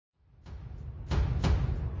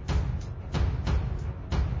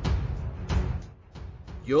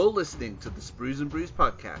You're listening to the Sprues and Brews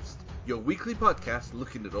podcast, your weekly podcast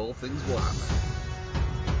looking at all things Warhammer.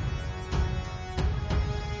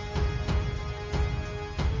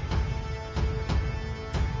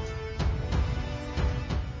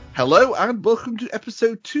 Hello and welcome to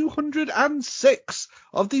episode 206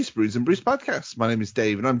 of the Sprues and Brews podcast. My name is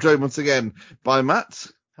Dave and I'm joined once again by Matt.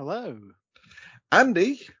 Hello.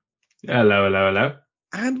 Andy. Hello.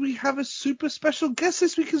 And we have a super special guest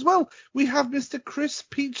this week as well. We have Mr. Chris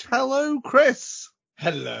Peach. Hello, Chris.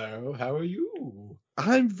 Hello, how are you?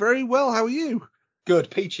 I'm very well. How are you?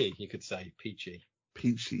 Good, Peachy, you could say. Peachy.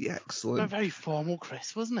 Peachy, excellent. Very formal,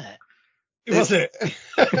 Chris, wasn't it? Was it?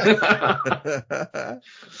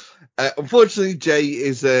 Unfortunately, Jay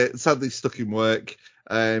is sadly stuck in work.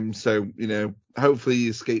 So, hopefully he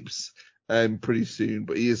escapes pretty soon,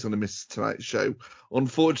 but he is going to miss tonight's show,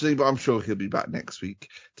 unfortunately, but I'm sure he'll be back next week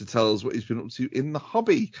to tell us what he's been up to in the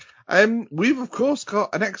hobby. We've, of course,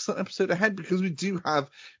 got an excellent episode ahead because we do have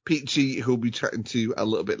Peachy, who'll be chatting to a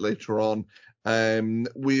little bit later on.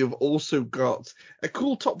 We have also got a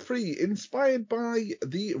cool top 3 inspired by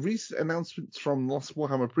the recent announcements from Last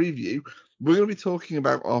Warhammer Preview. We're going to be talking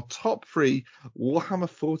about our top 3 Warhammer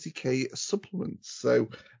 40k supplements. So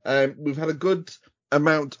we've had a good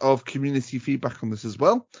amount of community feedback on this as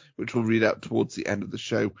well, which we'll read out towards the end of the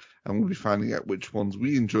show, and we'll be finding out which ones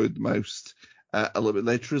we enjoyed the most a little bit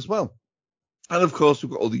later as well. And of course, we've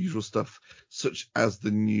got all the usual stuff, such as the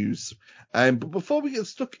news. But before we get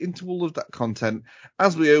stuck into all of that content,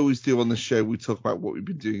 as we always do on the show, we talk about what we've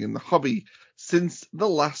been doing in the hobby since the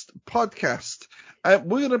last podcast. We're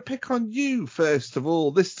going to pick on you first of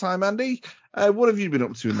all this time, Andy. What have you been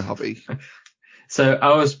up to in the hobby? So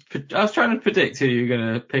I was trying to predict who you were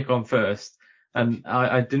going to pick on first, and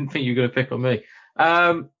I didn't think you were going to pick on me.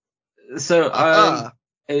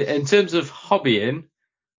 In terms of hobbying,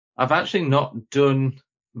 I've actually not done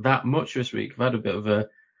that much this week. I've had a bit of a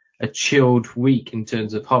chilled week in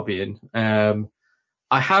terms of hobbying.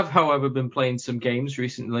 I have, however, been playing some games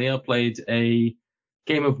recently. I played a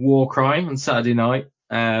game of Warcrime on Saturday night.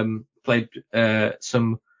 Played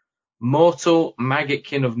some Mortal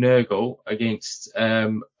Maggotkin of Nurgle against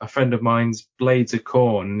a friend of mine's Blades of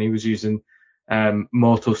Corn, and he was using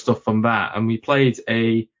Mortal stuff from that. And we played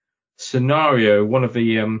a scenario, one of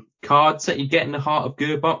the cards that you get in the Heart of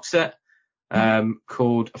Gur box set,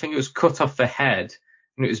 called, I think it was Cut Off the Head,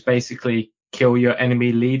 and it was basically kill your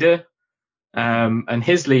enemy leader. And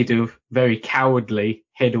his leader very cowardly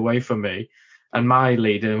hid away from me, and my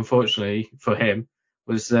leader, unfortunately for him,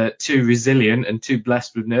 was too resilient and too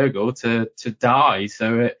blessed with Nurgle to die.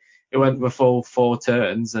 So it went the full 4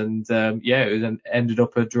 turns, and it ended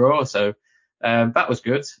up a draw. So that was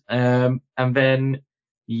good. And then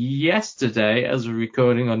yesterday, as we're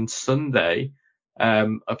recording on Sunday,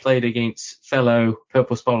 I played against fellow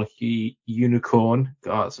Purple Spotty Unicorn.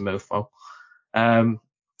 God, that's a mouthful.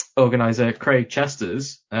 Organizer Craig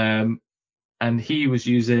Chesters, and he was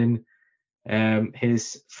using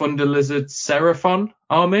his Thunder Lizard Seraphon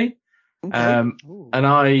army. Okay. And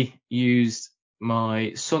I used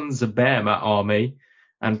my Sons of Behemoth army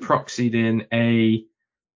and proxied in a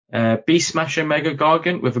Beast Smasher Mega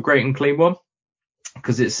Gargant with a Great and Clean one,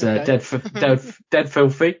 because it's dead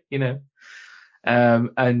filthy,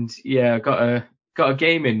 and yeah, got a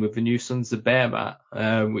game in with the new Sons of Behemoth,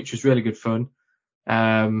 which was really good fun.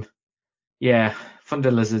 Thunder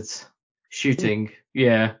Lizards shooting,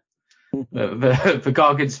 yeah. The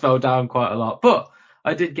Gargants fell down quite a lot, but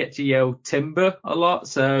I did get to yell timber a lot,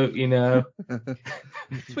 so Swings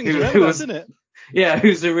around, isn't it? Yeah,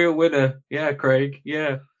 who's the real winner? Yeah, Craig.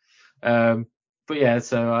 Yeah. But yeah,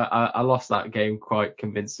 so I lost that game quite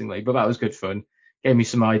convincingly, but that was good fun. Gave me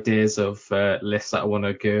some ideas of lists that I want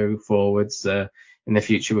to go forwards in the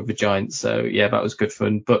future with the Giants. So yeah, that was good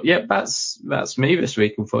fun. But yeah, that's me this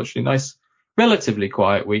week. Unfortunately, nice, relatively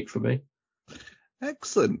quiet week for me.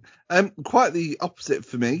 Excellent. Quite the opposite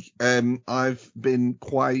for me. I've been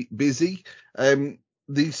quite busy.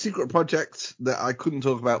 The secret project that I couldn't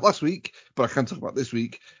talk about last week, but I can talk about this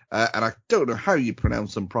week, and I don't know how you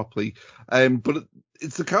pronounce them properly, but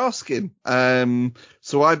it's the car skin.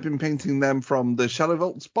 So I've been painting them from the Shadow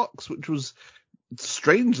Vaults box, which was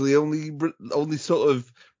strangely only sort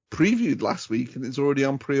of previewed last week, and it's already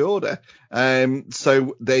on pre-order.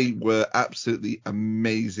 So they were absolutely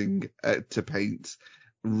amazing to paint.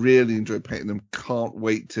 Really enjoyed painting them. Can't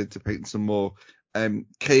wait to paint some more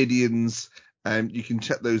Cadians. You can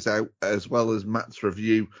check those out as well as Matt's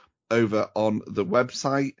review over on the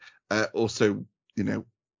website. Also,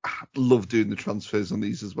 love doing the transfers on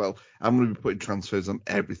these as well. I'm going to be putting transfers on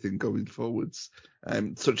everything going forwards.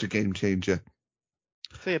 Such a game changer.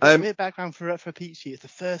 So yeah, a bit of background for Peachy. It's the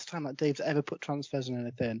first time that Dave's ever put transfers on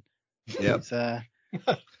anything. Yeah. It's a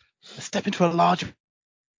step into a larger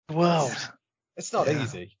world. It's not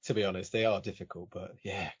easy, to be honest. They are difficult, but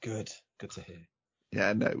yeah, good to hear.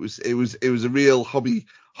 Yeah, no, it was a real hobby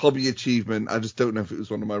achievement. I just don't know if it was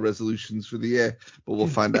one of my resolutions for the year, but we'll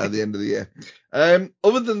find out at the end of the year.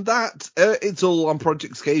 Other than that, it's all on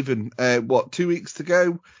Project Skaven. 2 weeks to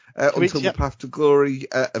go until the Path to Glory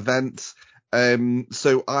event.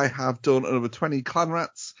 So I have done another 20 clan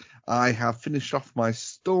rats. I have finished off my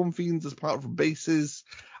Storm Fiends as part of bases.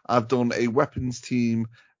 I've done a weapons team.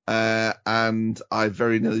 And I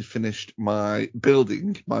very nearly finished my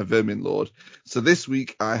Vermin Lord. So this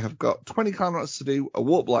week I have got 20 clan rats to do, a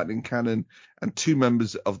Warp Lightning Cannon, and 2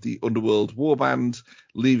 members of the Underworld Warband,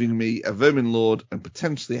 leaving me a Vermin Lord and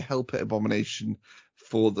potentially a Hellpit Abomination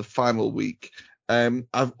for the final week.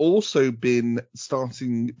 I've also been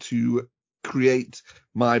starting to create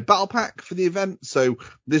my battle pack for the event. So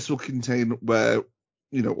this will contain where,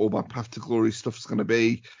 all my Path to Glory stuff is going to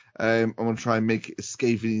be. I'm going to try and make it as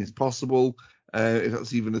Skaven as possible, if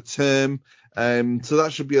that's even a term. So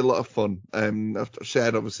that should be a lot of fun. I've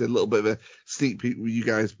shared, obviously, a little bit of a sneak peek with you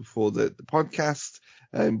guys before the podcast,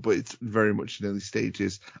 but it's very much in early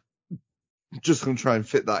stages. Just going to try and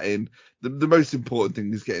fit that in. The most important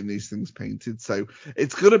thing is getting these things painted. So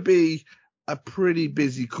it's going to be a pretty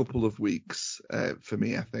busy couple of weeks for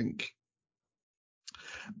me, I think.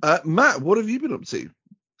 Matt, what have you been up to?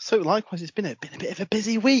 So likewise, it's been a bit of a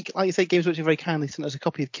busy week. Like you say, Games Workshop very kindly sent us a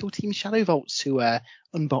copy of Kill Team Shadow Vaults to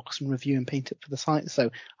unbox and review and paint up for the site. So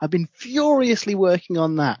I've been furiously working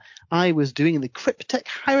on that. I was doing the Cryptek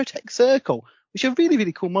Hyrotech Circle, which are really,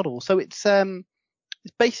 really cool models. So it's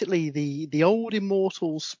basically the old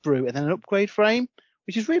Immortal sprue and then an upgrade frame,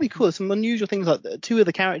 which is really cool. There's some unusual things like 2 of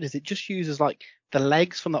the characters. It just uses like the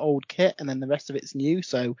legs from the old kit and then the rest of it's new.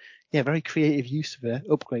 So yeah, very creative use of an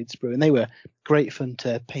upgrade sprue. And they were great fun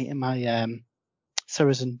to paint in my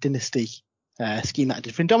Saracen Dynasty scheme that I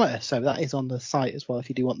did for Indomitor. So that is on the site as well if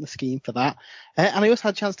you do want the scheme for that. And I also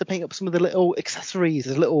had a chance to paint up some of the little accessories.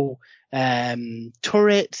 There's a little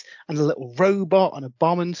turret and a little robot and a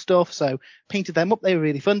bomb and stuff. So painted them up. They were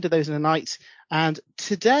really fun. Did those in a night. And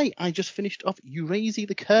today I just finished off Urazi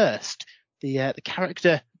the Cursed, the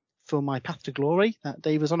character for my Path to Glory that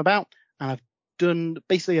Dave was on about. And I've done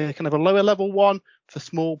basically a kind of a lower level one for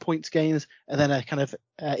small points games and then a kind of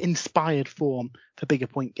inspired form for bigger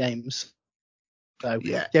point games. So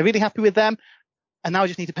yeah, really happy with them. And now I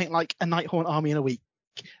just need to paint like a Nighthorn army in a week.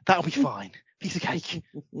 That'll be fine. Piece of cake.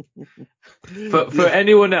 For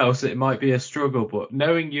anyone else, it might be a struggle, but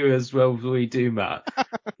knowing you as well as we do, Matt,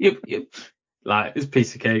 you like, it's a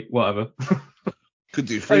piece of cake, whatever. Could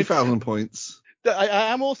do 3,000 points.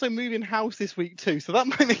 I am also moving house this week too, so that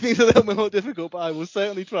might make things a little bit more difficult, but I will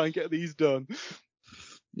certainly try and get these done.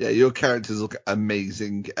 Yeah, your characters look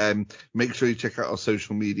amazing. Make sure you check out our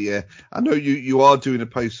social media. I know you are doing a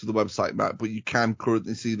post for the website, Matt, but you can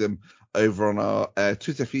currently see them over on our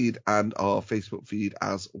Twitter feed and our Facebook feed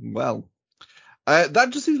as well. That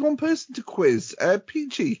just leaves one person to quiz.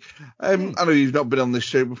 Peachy, I know you've not been on this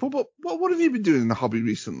show before, but what have you been doing in the hobby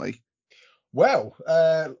recently? Well,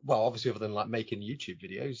 obviously, other than like making YouTube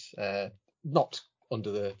videos, not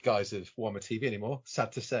under the guise of Warhammer TV anymore.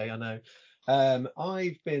 Sad to say, I know.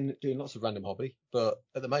 I've been doing lots of random hobby, but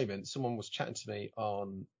at the moment, someone was chatting to me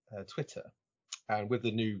on Twitter, and with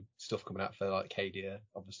the new stuff coming out for like Cadia,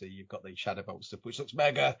 obviously you've got the Shadow Bolt stuff, which looks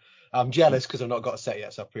mega. I'm jealous because I've not got a set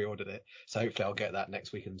yet, so I've pre-ordered it. So hopefully I'll get that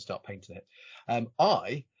next week and start painting it.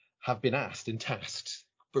 I have been asked and tasked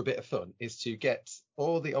for a bit of fun is to get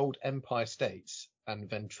all the old Empire states and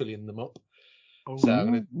Ventrillion them up. Oh.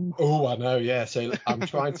 So I know, yeah. So I'm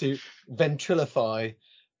trying to ventrilify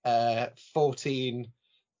 14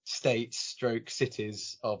 states stroke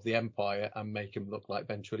cities of the Empire and make them look like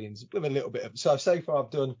Ventrillions with a little bit of. So far I've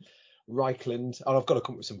done Reichland, and I've got to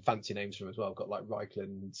come up with some fancy names for them as well. I've got like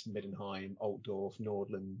Reichland, Middenheim, Altdorf,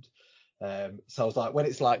 Nordland. So I was like, when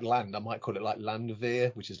it's like land, I might call it like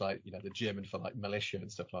Landwehr, which is like, the German for like militia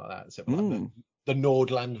and stuff like that. So like the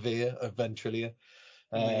Nordlandwehr of Ventrilia.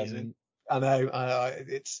 Amazing. I know,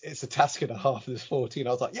 it's a task and a half. There's 14.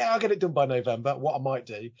 I was like, yeah, I'll get it done by November. What I might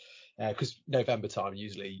do, because November time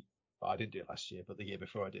usually, I didn't do it last year, but the year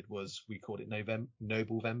before I did we called it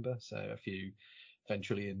Nobelvember. So a few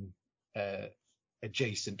Ventrilian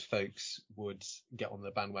adjacent folks would get on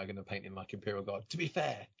the bandwagon of painting like Imperial Guard. To be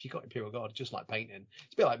fair, if you got Imperial Guard, just like painting,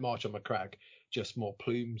 it's a bit like March on McCrag, just more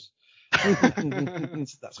plumes.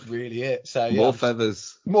 That's really it. So more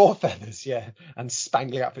feathers, yeah, and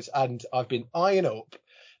spangly outfits. And I've been eyeing up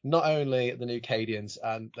not only the new Cadians,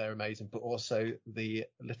 and they're amazing, but also the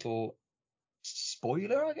little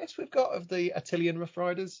spoiler, I guess, we've got of the Attilian Rough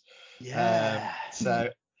Riders. Yeah. So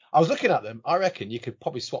I was looking at them. I reckon you could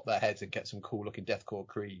probably swap their heads and get some cool looking Deathcore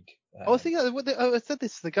Krieg. I was thinking, I said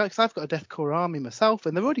this to the guy because I've got a Deathcore army myself,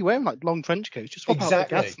 and they're already wearing like long trench coats. Just swap out the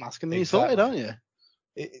gas mask, and then you're sorted, aren't you?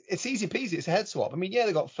 It's easy peasy. It's a head swap. I mean, yeah,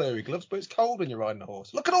 they got furry gloves, but it's cold when you're riding a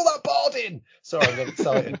horse. Look at all that boarding. Sorry,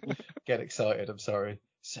 I'm getting excited. I'm sorry.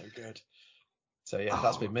 So good. So yeah,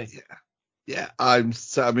 that's been me. Yeah, I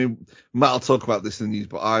mean, Matt will talk about this in the news,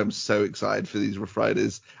 but I'm so excited for these Rough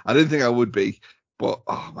Riders. I didn't think I would be, but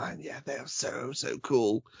oh man, yeah, they are so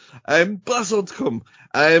cool. But that's all to come.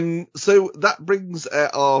 So that brings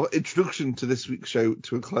our introduction to this week's show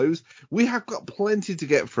to a close. We have got plenty to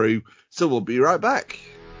get through, so we'll be right back.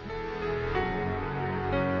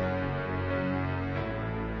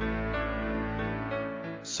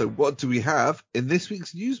 So what do we have in this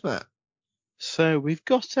week's news, Matt? So we've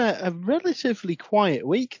got a relatively quiet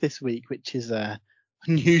week this week, which is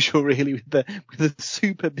unusual really with the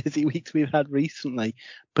super busy weeks we've had recently.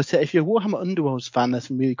 But if you're a Warhammer Underworlds fan, there's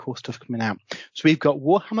some really cool stuff coming out. So we've got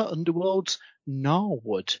Warhammer Underworlds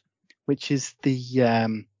Gnarlwood, which is the I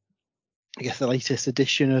guess the latest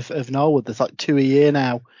edition of Gnarlwood. There's like 2 a year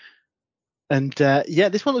now. And yeah,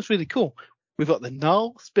 this one looks really cool. We've got the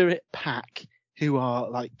Gnarl Spirit Pack, who are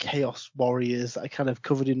like chaos warriors that are kind of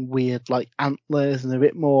covered in weird like antlers and a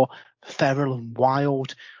bit more feral and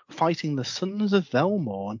wild, fighting the Sons of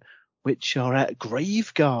Velmorn, which are at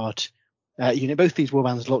Graveguard. Both these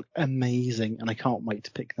warbands look amazing, and I can't wait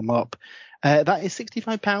to pick them up. That is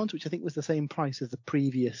 £65, which I think was the same price as the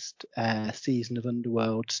previous season of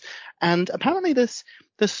Underworlds. And apparently there's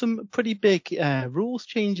some pretty big rules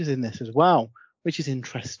changes in this as well, which is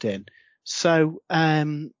interesting. So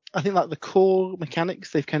I think like the core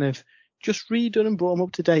mechanics, they've kind of just redone and brought them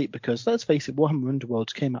up to date because, let's face it, Warhammer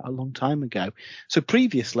Underworlds came out a long time ago. So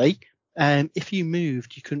previously, if you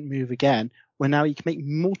moved, you couldn't move again. Where now you can make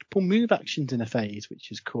multiple move actions in a phase,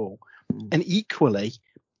 which is cool. And equally,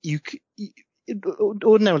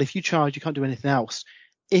 ordinarily, if you charge, you can't do anything else.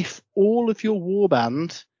 If all of your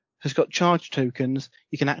warband has got charge tokens,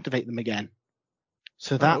 you can activate them again.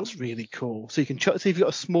 So that's really cool. So you can so if you've got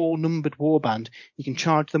a small numbered warband, you can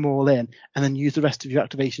charge them all in and then use the rest of your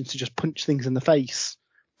activations to just punch things in the face.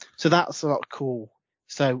 So that's a lot cool.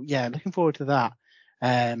 So yeah, looking forward to that.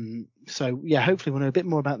 So yeah, hopefully we'll know a bit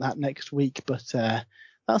more about that next week, but that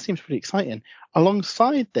seems pretty exciting.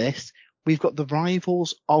 Alongside this, we've got the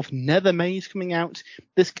Rivals of Nethermaze coming out.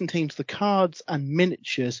 This contains the cards and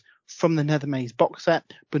miniatures from the Nethermaze box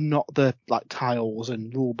set, but not the like tiles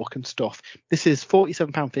and rulebook and stuff. This is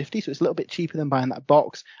 £47.50, so it's a little bit cheaper than buying that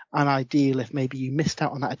box, and ideal if maybe you missed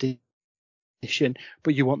out on that edition,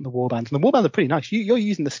 but you want the warbands. And the warbands are pretty nice. You're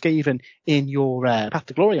using the Skaven in your Path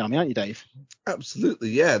to Glory army, aren't you, Dave?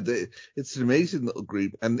 Absolutely, yeah. It's an amazing little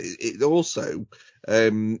group, and it also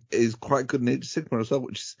is quite good in Age of Sigmar as well,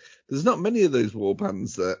 which is, there's not many of those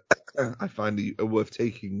warbands that I find are worth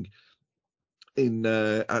taking in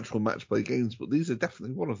actual match play games, but these are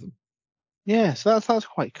definitely one of them. Yeah, so that's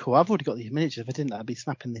quite cool. I've already got these miniatures. If I didn't, I'd be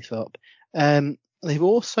snapping this up. They've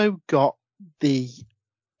also got the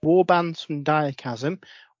warbands from Diachasm,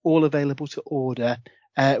 all available to order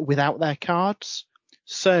without their cards.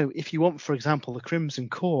 So if you want, for example, the Crimson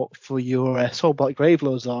Court for your Soulblight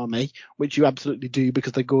Gravelords army, which you absolutely do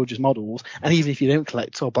because they're gorgeous models, and even if you don't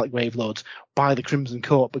collect Soulblight Gravelords, buy the Crimson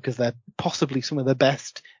Court because they're possibly some of the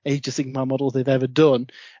best Age of Sigmar models they've ever done.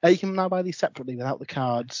 You can now buy these separately without the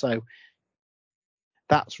cards. So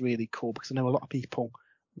that's really cool because I know a lot of people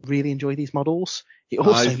really enjoy these models. It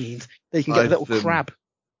also means they can get a little crab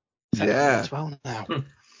as well now.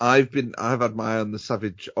 I've had my eye on the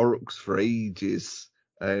Savage Oryx for ages.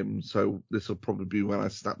 So this will probably be when I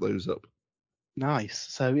snap those up. Nice.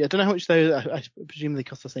 So yeah, I don't know how much I presume they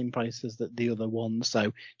cost the same price as the other ones.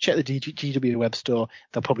 So check the GW web store.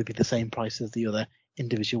 They'll probably be the same price as the other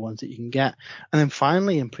individual ones that you can get. And then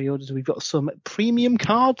finally in pre-orders, we've got some premium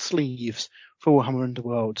card sleeves for Warhammer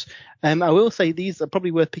Underworlds. I will say these are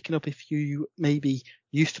probably worth picking up if you maybe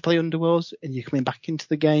used to play Underworlds and you're coming back into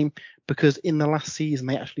the game, because in the last season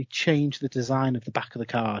they actually changed the design of the back of the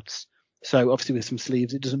cards. So obviously with some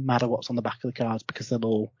sleeves, it doesn't matter what's on the back of the cards because they'll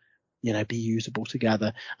all, be usable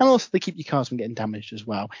together. And also they keep your cards from getting damaged as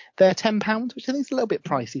well. They're £10, which I think is a little bit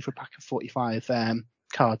pricey for a pack of 45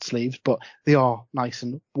 card sleeves, but they are nice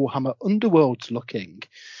and Warhammer Underworlds looking.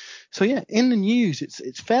 So yeah, in the news,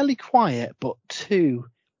 it's fairly quiet, but two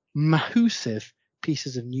massive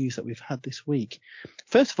pieces of news that we've had this week.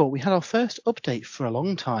 First of all, we had our first update for a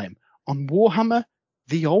long time on Warhammer: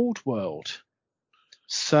 The Old World.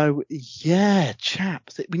 So yeah,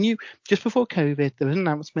 chaps, we knew just before COVID there was an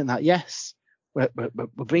announcement that yes, we're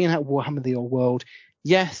bringing out Warhammer: The Old World.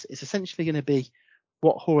 Yes, it's essentially going to be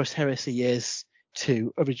what Horus Heresy is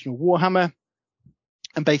to original Warhammer,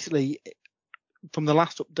 and basically from the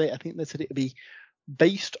last update, I think they said it would be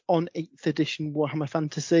based on 8th edition Warhammer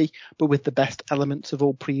Fantasy, but with the best elements of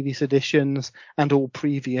all previous editions, and all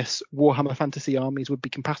previous Warhammer Fantasy armies would be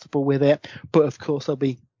compatible with it. But of course, there'll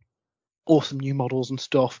be awesome new models and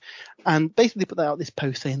stuff. And basically put out this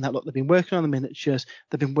post saying that, look, they've been working on the miniatures,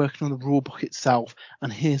 they've been working on the rulebook itself,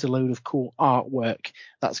 and here's a load of cool artwork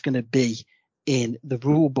that's going to be in the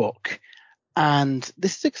rulebook. And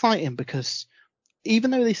this is exciting because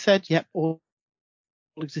even though they said, yep, all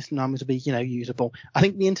existing armies will be, usable, I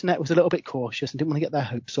think the internet was a little bit cautious and didn't want to get their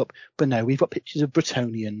hopes up. But no, we've got pictures of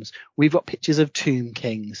Bretonnians, we've got pictures of Tomb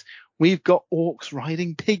Kings, we've got orcs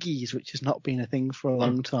riding piggies, which has not been a thing for a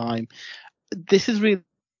long time. This is really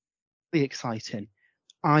exciting.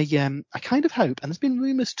 I kind of hope, and there's been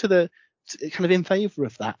rumours kind of in favour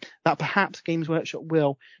of that perhaps Games Workshop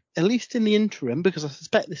will, at least in the interim, because I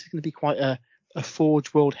suspect this is going to be quite a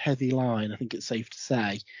Forge World heavy line, I think it's safe to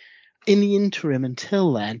say. In the interim,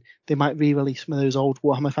 until then, they might re-release some of those old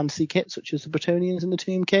Warhammer Fantasy kits, such as the Bretonnians and the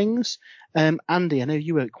Tomb Kings. Andy, I know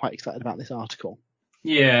you were quite excited about this article.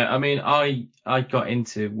 Yeah, I mean, I got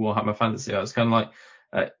into Warhammer Fantasy. I was kind of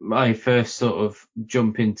like my first sort of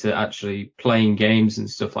jump into actually playing games and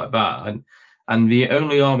stuff like that. And the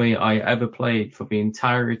only army I ever played for the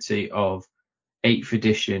entirety of 8th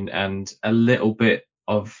edition and a little bit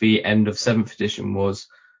of the end of 7th edition was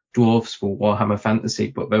Dwarves for Warhammer Fantasy.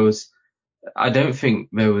 But I don't think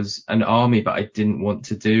there was an army that I didn't want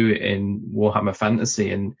to do in Warhammer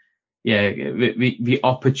Fantasy. And yeah, the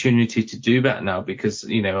opportunity to do that now, because,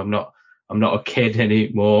 I'm not a kid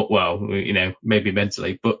anymore. Well, maybe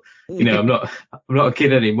mentally, but, I'm not a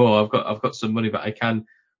kid anymore. I've got some money that I can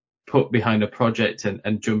put behind a project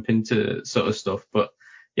and jump into sort of stuff. But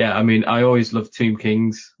yeah, I mean, I always loved Tomb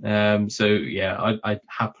Kings. So yeah, I'd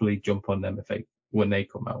happily jump on them when they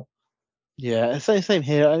come out. Yeah, same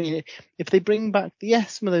here. I mean, if they bring back,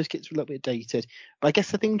 yes, some of those kits are a little bit dated, but I guess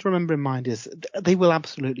the thing to remember in mind is they will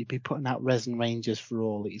absolutely be putting out resin ranges for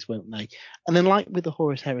all these, won't they? And then, like with the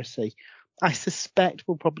Horus Heresy, I suspect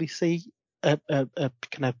we'll probably see a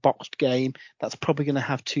kind of boxed game that's probably going to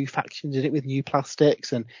have 2 factions in it with new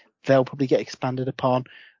plastics, and they'll probably get expanded upon.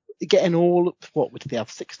 Getting all, what would they have,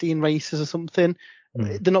 16 races or something?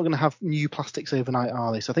 They're not going to have new plastics overnight,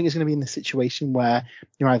 are they? So I think it's going to be in this situation where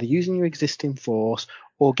you're either using your existing force,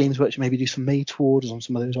 or Games Workshop maybe do some made to orders on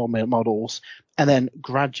some of those old models, and then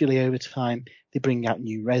gradually over time they bring out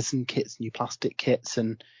new resin kits, new plastic kits,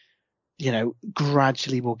 and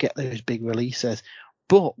gradually we'll get those big releases.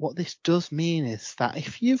 But what this does mean is that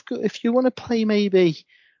if you want to play maybe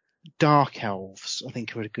Dark Elves, I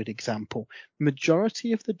think are a good example.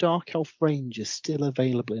 Majority of the Dark Elf range is still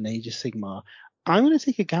available in Age of Sigmar. I'm going to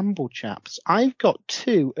take a gamble, chaps. I've got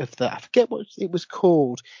 2 of that. I forget what it was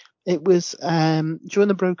called. It was during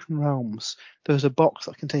the Broken Realms. There was a box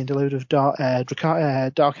that contained a load of Dark Elves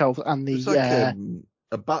and the. It was like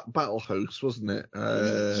a battle host, wasn't it?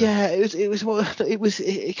 Yeah,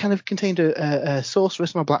 it kind of contained a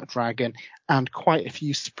sorceress and a black dragon, and quite a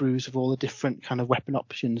few sprues of all the different kind of weapon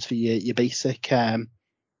options for your basic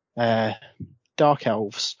Dark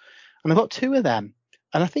Elves. And I've got 2 of them,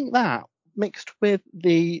 and I think that, mixed with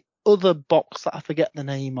the other box that I forget the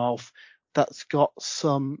name of, that's got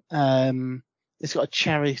some it's got a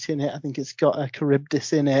chariot in it, I think it's got a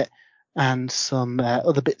Charybdis in it, and some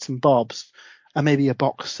other bits and bobs, and maybe a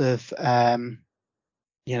box of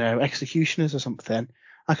executioners or something.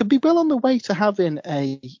 I could be well on the way to having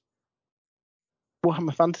a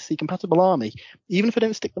Warhammer Fantasy compatible army, even if I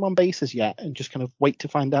don't stick them on bases yet and just kind of wait to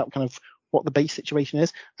find out kind of what the base situation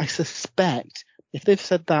is. I suspect if they've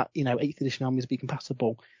said that, 8th edition armies be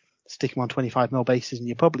compatible, stick them on 25mm bases and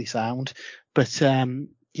you're probably sound. But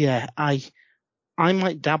yeah, I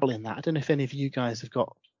might dabble in that. I don't know if any of you guys have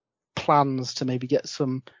got plans to maybe get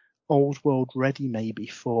some Old World ready maybe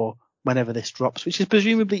for whenever this drops, which is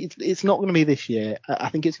presumably it's not going to be this year. I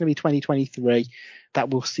think it's going to be 2023 that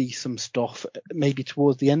we'll see some stuff, maybe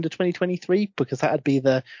towards the end of 2023, because that would be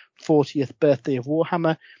the 40th birthday of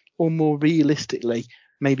Warhammer, or more realistically,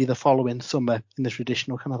 maybe the following summer in the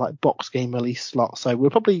traditional kind of like box game release slot. So I'd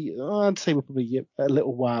say we're probably a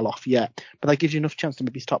little while off yet, but that gives you enough chance to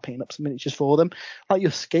maybe start painting up some miniatures for them. Like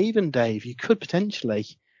your Skaven, Dave, you could potentially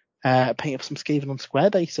paint up some Skaven on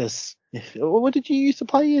square bases What did you used to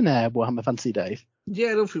play in Warhammer Fantasy, Dave? Yeah,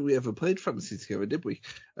 I don't think we ever played fantasy together, did we?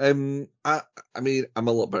 I mean, I'm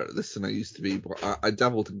a lot better at this than I used to be, but I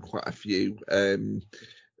dabbled in quite a few.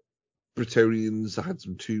 Bretonnians, I had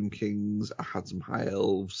some Tomb Kings, I had some High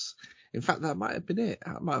Elves. In fact, that might have been it.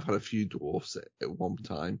 I might have had a few dwarfs at one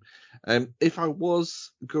time. If I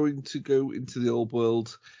was going to go into the old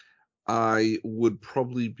world, I would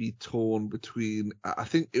probably be torn between, I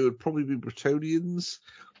think it would probably be Bretonnians,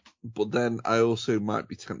 but then I also might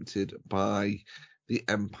be tempted by the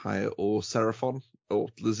Empire or Seraphon, or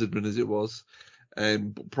Lizardmen as it was,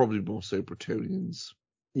 but probably more so Bretonnians.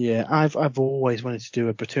 Yeah, I've always wanted to do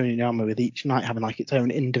a Bretonnian armor with each knight having like its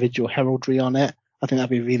own individual heraldry on it. I think that'd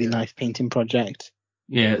be a really nice painting project.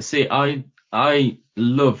 Yeah, see, I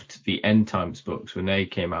loved the End Times books when they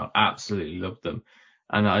came out. Absolutely loved them.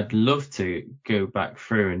 And I'd love to go back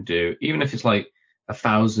through and do, even if it's like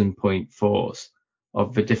 1,000-point force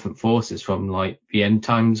of the different forces from like the End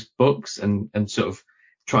Times books and sort of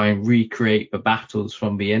try and recreate the battles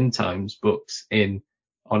from the End Times books on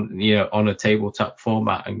a tabletop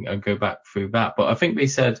format and go back through that. But I think they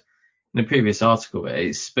said in the previous article that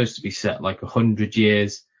it's supposed to be set like 100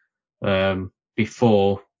 years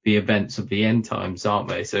before the events of the End Times, aren't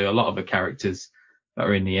they? So a lot of the characters that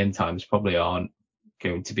are in the End Times probably aren't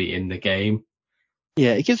going to be in the game.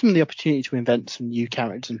 Yeah, it gives them the opportunity to invent some new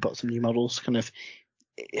characters and put some new models kind of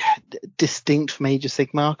distinct from Age of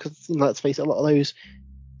Sigmar, because let's face it, a lot of those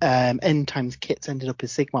End Times kits ended up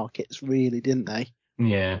as Sigmar kits, really, didn't they?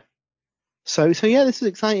 Yeah. So yeah, this is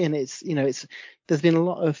exciting. There's been a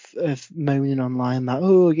lot of moaning online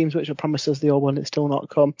that Games Workshop promised us the old one, it's still not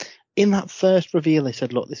come. In that first reveal, they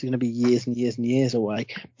said, look, this is going to be years and years and years away.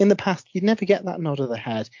 In the past, you'd never get that nod of the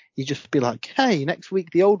head. You'd just be like, hey, next week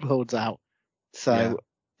the old world's out. So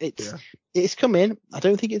it's coming. I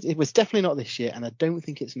don't think it was definitely not this year, and I don't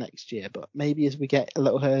think it's next year. But maybe as we get a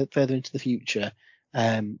little further into the future,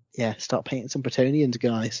 start painting some Bretonnians,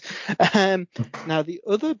 guys. Now, the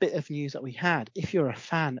other bit of news that we had, if you're a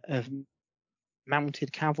fan of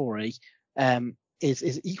mounted cavalry,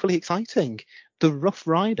 is equally exciting. The Rough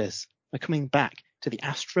Riders are coming back to the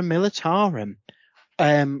Astra Militarum.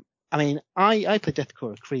 I mean, I play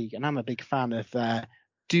Deathcore of Krieg, and I'm a big fan of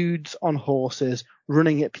dudes on horses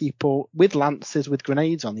running at people with lances with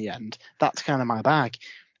grenades on the end. That's kind of my bag.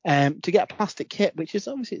 To get a plastic kit, which is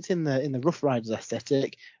obviously it's in the Rough Riders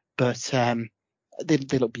aesthetic, but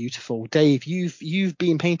they look beautiful. Dave, you've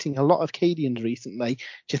been painting a lot of Cadians recently.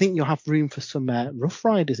 Do you think you'll have room for some Rough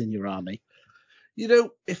Riders in your army? You know,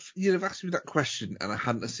 if you'd have asked me that question and I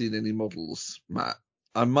hadn't seen any models, Matt,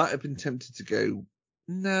 I might have been tempted to go,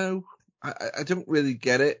 no, I don't really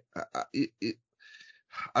get it.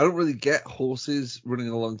 I don't really get horses running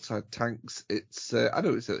alongside tanks. I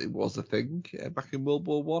know it was a thing back in World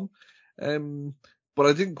War One, but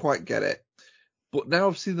I didn't quite get it. But now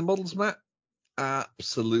I've seen the models, Matt.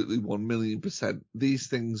 Absolutely 1,000,000%. These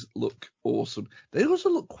things look awesome. They also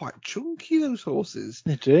look quite chunky, those horses.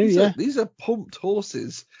 They do, These are pumped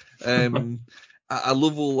horses. I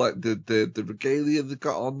love all like the regalia they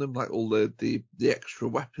got on them, like all the extra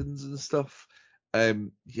weapons and stuff. They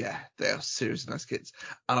are seriously nice kits.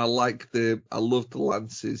 And I love the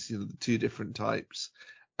lances, the two different types.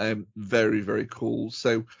 Very, very cool.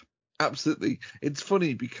 So absolutely. It's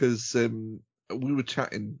funny because we were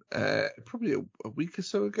chatting probably a week or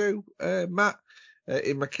so ago, Matt,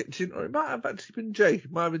 in my kitchen, or it might have actually been Jay.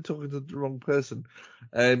 It might have been talking to the wrong person.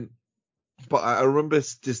 But I remember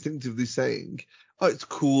distinctively saying, "Oh, it's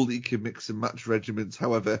cool that you can mix and match regiments.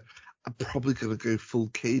 However, I'm probably going to go full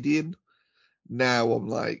Cadian." Now I'm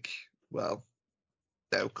like, well,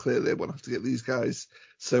 no, clearly I won't have to get these guys,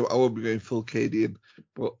 so I won't be going full Cadian.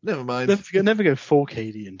 But never mind. Never go full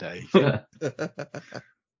Cadian, Dave.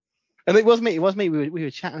 And it was me. We were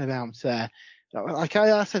chatting about. I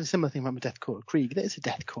said a similar thing about my Deathcore Krieg. It's a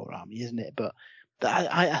Deathcore army, isn't it? But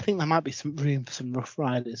I think there might be some room for some Rough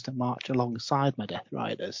Riders to march alongside my Death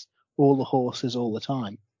Riders. All the horses, all the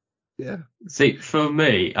time. Yeah. See, for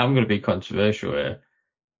me, I'm going to be controversial here.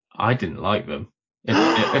 I didn't like them.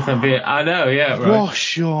 If I'm being, I know, yeah, right.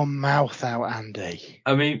 Wash your mouth out, Andy.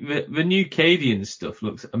 I mean, the new Cadian stuff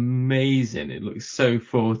looks amazing. It looks so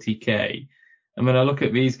 40k. And when I look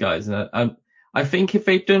at these guys, and I think if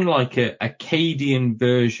they'd done like a Cadian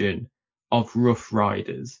version of Rough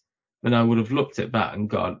Riders, then I would have looked at that and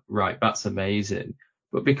gone, right, that's amazing.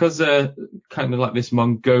 But because they're kind of like this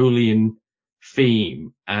Mongolian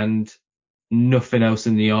theme and nothing else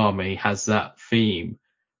in the army has that theme,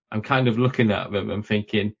 I'm kind of looking at them and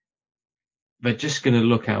thinking they're just going to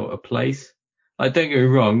look out of place. Like, don't get me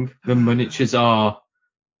wrong, the miniatures are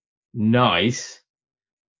nice,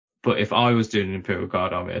 But if I was doing an Imperial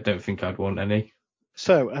Guard army, I don't think I'd want any.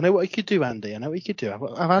 So I know what you could do, Andy. I know what you could do.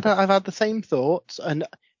 I've had the same thoughts, and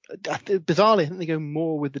bizarrely, I think they go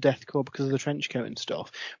more with the Death Corps because of the trench coat and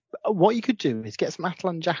stuff. But what you could do is get some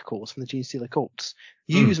Atlan Jackals from the Gene Stealer cults.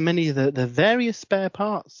 Use many of the various spare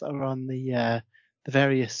parts that are on the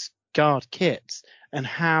various guard kits, and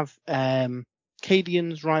have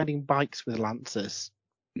Cadians riding bikes with lancers.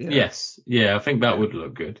 Yeah. Yes, yeah, I think that would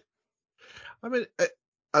look good. I mean,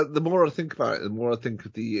 the more I think about it, the more I think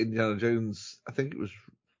of the Indiana Jones. I think it was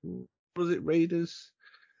it Raiders?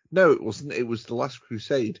 No, it wasn't. It was The Last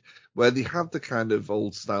Crusade, where they have the kind of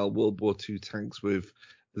old style World War II tanks with.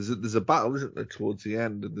 There's a battle, isn't there, towards the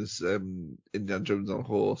end, and there's Indiana Jones on a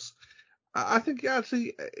horse. I think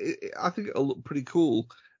actually, I think it'll look pretty cool,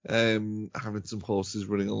 having some horses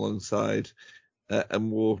running alongside a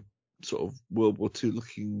more sort of World War II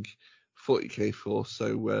looking 40k force.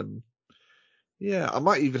 So yeah, I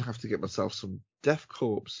might even have to get myself some Death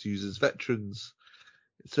Corps to use as veterans.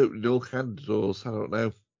 It's opening all kinds of doors. I don't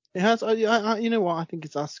know. It has. You know what? I think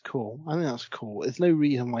that's cool. I think that's cool. There's no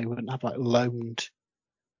reason why you wouldn't have like loaned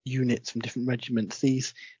units from different regiments.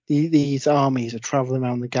 These armies are traveling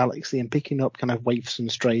around the galaxy and picking up kind of waifs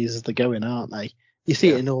and strays as they're going, aren't they? You see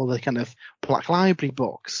it in all the kind of Black Library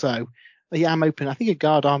books. So yeah, I'm open. I think a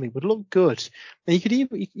guard army would look good, and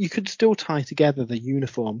you could still tie together the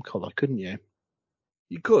uniform colour, couldn't you?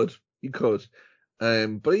 You could.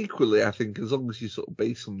 But equally, I think as long as you sort of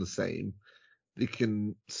base them the same, they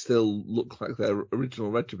can still look like their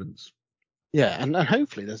original regiments. Yeah, and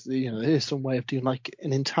hopefully there's some way of doing like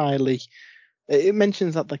an entirely. It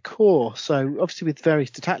mentions that the core, so obviously with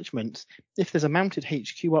various detachments, if there's a mounted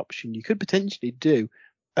HQ option, you could potentially do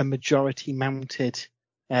a majority mounted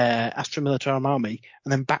Astra Militarum army,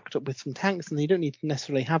 and then backed up with some tanks, and you don't need to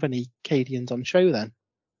necessarily have any Cadians on show then.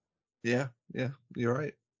 Yeah, you're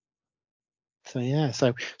right. So yeah,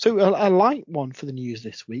 so a light one for the news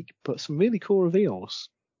this week, but some really cool reveals.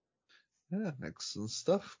 Yeah, excellent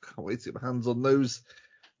stuff. Can't wait to get my hands on those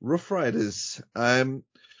Rough Riders.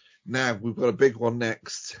 Now we've got a big one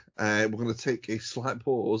next. We're going to take a slight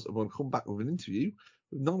pause and we'll come back with an interview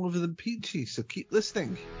with none other than Peachy. So keep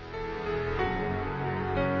listening.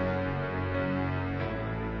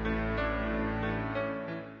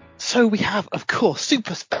 So we have, of course,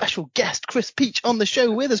 super special guest Chris Peach on the show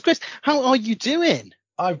with us. Chris, how are you doing?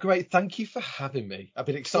 I'm great. Thank you for having me. I've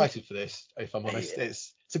been excited for this, if I'm honest.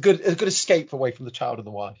 It's a good escape away from the child and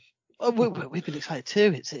the wife. Oh, we've been excited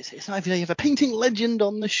too. It's nice you have a painting legend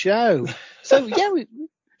on the show. So yeah, we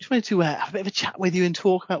just wanted to have a bit of a chat with you and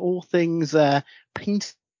talk about all things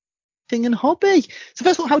painting and hobby. So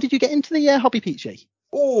first of all, how did you get into the hobby, Peachy?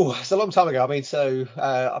 Oh, it's a long time ago. I mean, so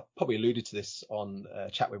I probably alluded to this on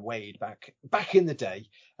chat with Wade back in the day,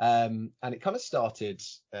 and it kind of started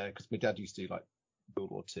because my dad used to like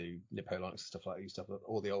World War II, Napoleonics and stuff like that. He used to have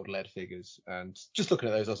all the old lead figures, and just looking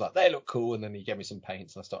at those, I was like, they look cool. And then he gave me some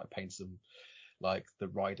paints, and I started painting them like the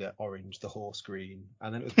Rider orange, the horse green,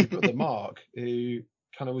 and then it was my brother Mark who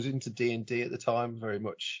kind of was into D&D at the time, very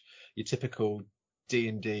much your typical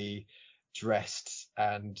D&D. Dressed,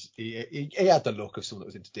 and he had the look of someone that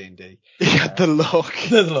was into D&D. He had the look.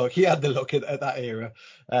 He had the look at that era.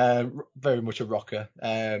 Very much a rocker.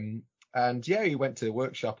 And yeah, he went to a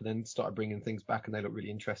workshop and then started bringing things back, and they looked really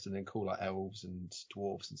interesting and cool, like elves and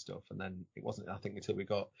dwarves and stuff. And then it wasn't, I think, until we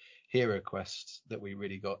got Hero Quest that we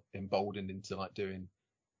really got emboldened into like doing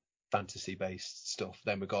fantasy-based stuff.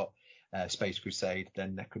 Then we got Space Crusade,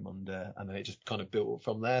 then Necromunda, and then it just kind of built up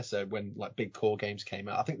from there. So when like big core games came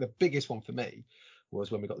out, I think the biggest one for me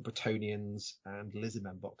was when we got the Bretonians and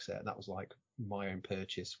Lizardmen box set, and that was like my own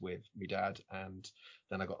purchase with my dad. And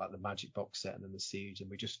then I got like the Magic box set and then the Siege, and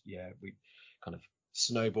we kind of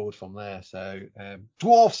snowballed from there. So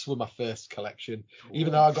dwarfs were my first collection.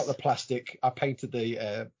 Even though I got the plastic, I painted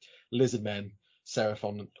the Lizardmen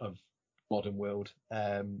Seraphon of Modern World.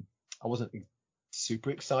 I wasn't super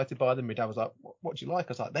excited by them. My dad was like, what do you like?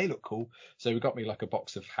 I was like, they look cool. So we got me like a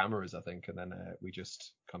box of hammerers, I think, and then we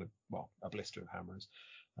just kind of, a blister of hammerers,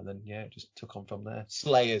 and then yeah, it just took on from there.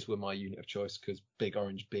 Slayers were my unit of choice because big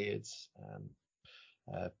orange beards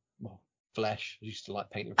and flesh. I used to like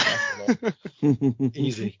painting flesh a lot.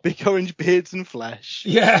 Easy. Big orange beards and flesh.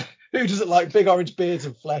 Yeah, who doesn't like big orange beards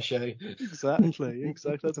and flesh, eh? Exactly.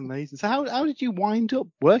 That's amazing. So how did you wind up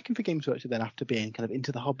working for Games Workshop then after being kind of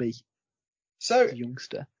into the hobby? So as a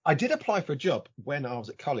youngster, I did apply for a job when I was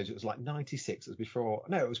at college. It was like 96. It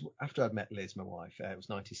was after I'd met Liz, my wife. It was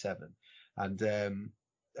 97. And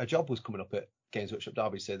a job was coming up at Games Workshop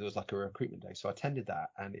Derby, so there was like a recruitment day. So I attended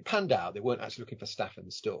that, and it panned out. They weren't actually looking for staff in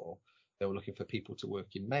the store. They were looking for people to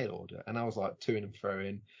work in mail order. And I was like toing and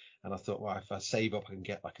froing. And I thought, well, if I save up, I can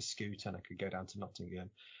get like a scooter and I could go down to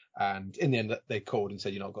Nottingham. And in the end, they called and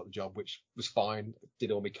said, I've got the job, which was fine.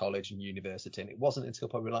 Did all my college and university. And it wasn't until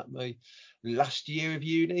probably like my last year of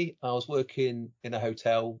uni, I was working in a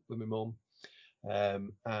hotel with my mum.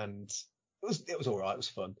 And it was all right. It was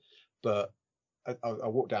fun. But I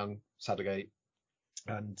walked down Sadlergate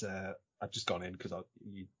and I'd just gone in because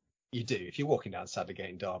you do. If you're walking down Sadlergate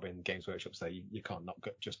in Derby and Games Workshop's there, you can't not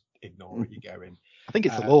just ignore it. You go in. I think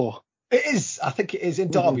it's the law. It is. I think it is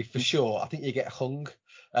in Derby for sure. I think you get hung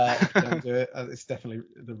if you don't do it. It's definitely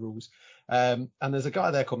the rules. And there's a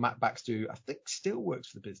guy there called Matt Baxter who I think still works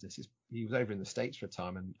for the business. He was over in the States for a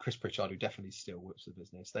time, and Chris Pritchard, who definitely still works for the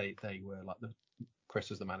business. They were like Chris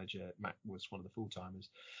was the manager, Matt was one of the full timers,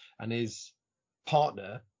 and his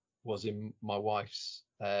partner was in my wife's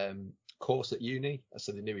course at uni,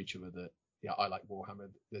 so they knew each other. That I like Warhammer.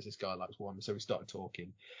 There's this guy who likes Warhammer, so we started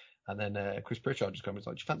talking, and then Chris Pritchard just came and was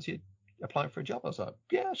like, "Do you fancy applying for a job?" I was like,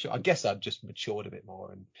 "Yeah, sure." I guess I'd just matured a bit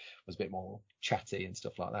more and was a bit more chatty and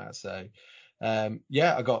stuff like that. So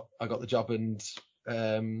I got the job and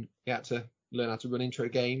had to learn how to run intro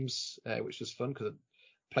games, which was fun because I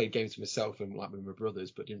played games for myself and like with my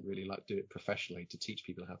brothers, but didn't really like do it professionally to teach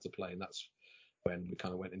people how to play. And that's when we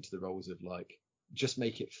kind of went into the roles of like, just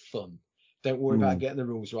make it fun. Don't worry about getting the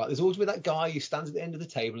rules right. There's always with that guy who stands at the end of the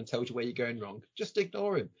table and tells you where you're going wrong. Just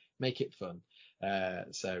ignore him. Make it fun.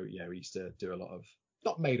 So yeah, we used to do a lot of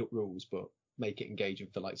not made up rules, but make it engaging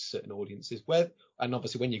for like certain audiences. And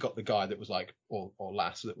obviously when you got the guy that was like, or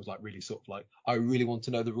lass that was like really sort of like, I really want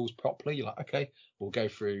to know the rules properly. You're like, okay, we'll go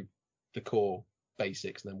through the core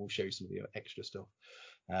basics and then we'll show you some of the extra stuff.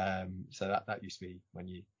 So that used to be when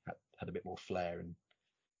you had a bit more flair and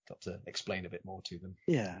got to explain a bit more to them.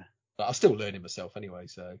 Yeah. But I'm still learning myself anyway,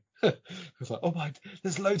 so I was like, oh my,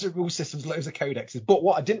 there's loads of rule systems, loads of codexes. But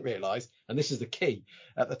what I didn't realise, and this is the key,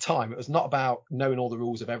 at the time, it was not about knowing all the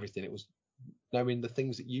rules of everything. It was knowing the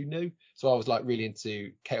things that you knew. So I was like really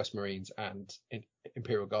into Chaos Marines and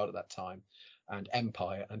Imperial Guard at that time, and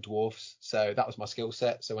Empire and Dwarfs. So that was my skill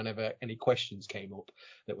set. So whenever any questions came up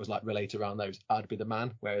that was like related around those, I'd be the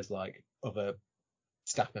man. Whereas like other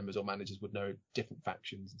staff members or managers would know different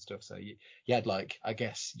factions and stuff. So you had like, I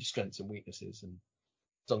guess, your strengths and weaknesses, and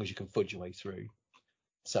as long as you can fudge your way through,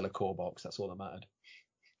 sell a core box, that's all that mattered.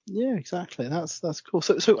 Yeah, exactly. That's cool.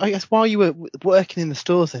 So I guess while you were working in the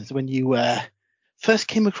stores then, when you first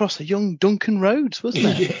came across a young Duncan Rhodes,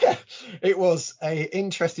 wasn't it? Yeah, it was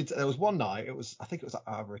there was one night, I think it was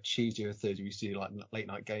either a Tuesday or a Thursday. We used to do like late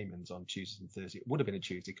night gamings on Tuesdays and Thursdays. It would have been a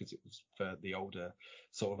Tuesday because it was for the older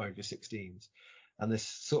sort of over 16s. And this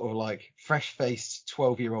sort of like fresh-faced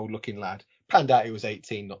 12-year-old looking lad, panned out he was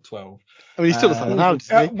 18, not 12. I mean, he still doesn't have an out,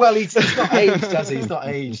 does he? Well, he's not aged, does he? He's not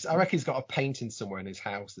aged. I reckon he's got a painting somewhere in his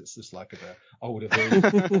house that's just like of an older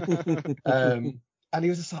version. And he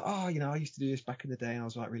was just like, oh, I used to do this back in the day. And I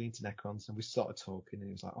was like really into Necrons. And we started talking. And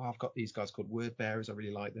he was like, oh, I've got these guys called Word Bearers. I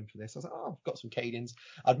really like them for this. I was like, oh, I've got some Cadins.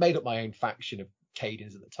 I'd made up my own faction of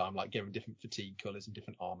Cadins at the time, like giving different fatigue colours and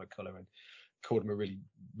different armour colour, and called him a really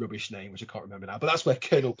rubbish name, which I can't remember now. But that's where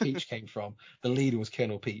Colonel Peach came from. The leader was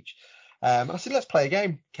Colonel Peach. And I said, let's play a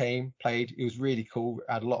game. Came, played. It was really cool.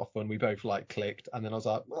 Had a lot of fun. We both like clicked. And then I was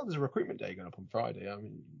like, well, there's a recruitment day going up on Friday. I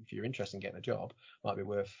mean, if you're interested in getting a job, might be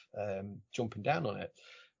worth jumping down on it.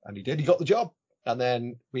 And he did. He got the job. And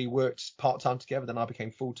then we worked part-time together. Then I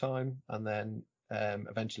became full-time. And then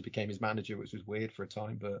eventually became his manager, which was weird for a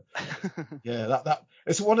time. But yeah, that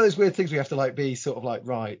it's one of those weird things we have to like be sort of like,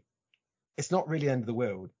 right, it's not really the end of the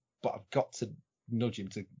world, but I've got to nudge him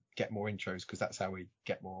to get more intros because that's how we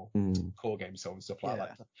get more core games sold and stuff like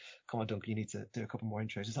that. Come on, Duncan, you need to do a couple more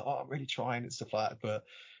intros. He's like, oh, I'm really trying and stuff like that. But,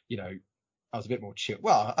 I was a bit more chilled.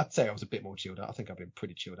 Well, I'd say I was a bit more chilled out. I think I've been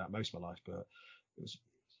pretty chilled out most of my life, but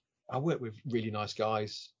I worked with really nice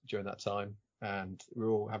guys during that time and we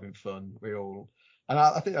were all having fun. And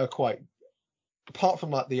I think they were quite, apart from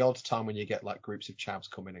like the odd time when you get like groups of chavs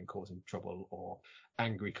coming and causing trouble or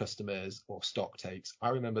angry customers or stock takes, I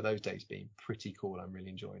remember those days being pretty cool. I'm really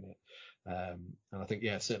enjoying it. And I think,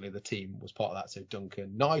 yeah, certainly the team was part of that. So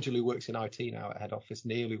Duncan, Nigel, who works in IT now at head office,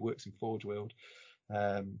 Neil, who works in Forge World.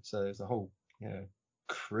 So there's a whole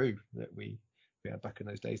crew that we had back in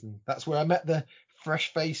those days. And that's where I met the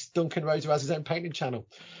fresh-faced Duncan Rhodes, who has his own painting channel.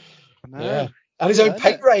 No. Yeah. And his own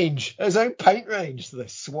paint range. The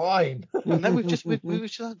swine. No, we've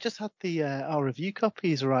just had the our review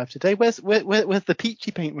copies arrive today. Where's the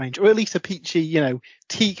Peachy paint range, or at least a Peachy,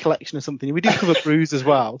 tea collection or something? We do cover brews as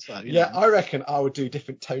well. So, yeah, I reckon I would do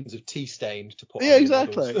different tones of tea stained to put on. Yeah,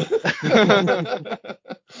 exactly.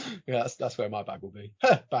 Yeah, that's where my bag will be.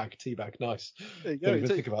 Tea bag, nice. There you go. Didn't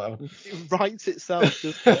even think about that one. It writes itself.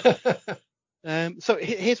 Doesn't it? So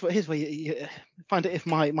here's where you find out if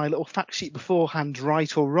my little fact sheet beforehand's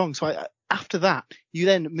right or wrong. So after that, you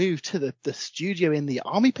then moved to the studio in the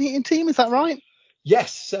army painting team. Is that right?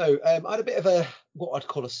 Yes. So I had a bit of what I'd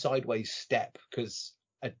call a sideways step, because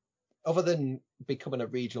other than becoming a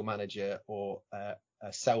regional manager or a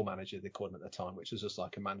cell manager, they called them at the time, which was just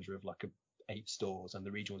like a manager of like 8 stores, and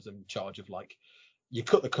the region was in charge of like, you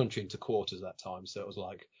cut the country into quarters at that time, so it was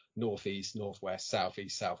like northeast, northwest,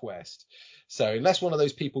 southeast, southwest. So unless one of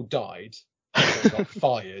those people died or got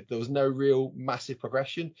fired, there was no real massive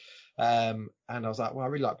progression. And I was like, well, I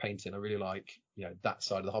really like painting. I really like that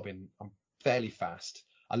side of the hobby, and I'm fairly fast.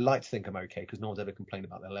 I like to think I'm okay, because no one's ever complained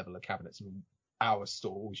about their level of cabinets. And our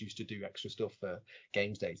store always used to do extra stuff for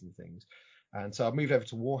games days and things. And so I moved over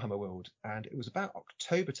to Warhammer World, and it was about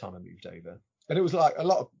October time I moved over. And it was like a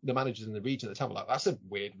lot of the managers in the region at the time were like, that's a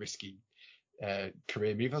weird, risky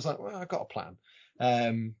career move. I was like, well, I've got a plan.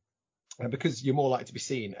 And because you're more likely to be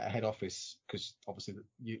seen at head office, because obviously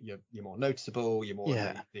you're more noticeable, you're more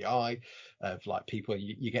the eye of like people.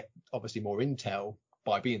 You get obviously more intel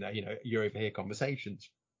by being there. You overhear conversations.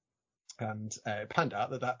 And it panned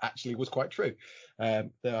out that actually was quite true. I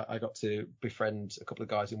got to befriend a couple of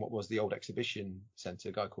guys in what was the old exhibition centre,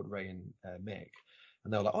 a guy called Ray and Mick.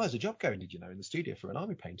 And they were like, oh, there's a job going, did you know, in the studio for an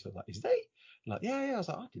army painter. I was like, is they? I'm like, yeah. I was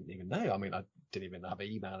like, I didn't even know. I mean, I didn't even have an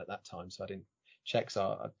email at that time, so I didn't check.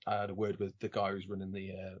 So I had a word with the guy who's running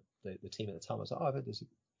the team at the time. I was like, oh, I've heard there's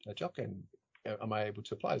a job going. Am I able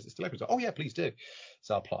to apply? Is it still open? Like, oh, yeah, please do.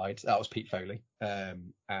 So I applied. That was Pete Foley. A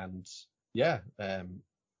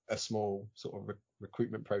small sort of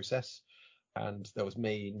recruitment process. And there was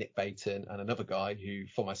me, Nick Baton, and another guy who,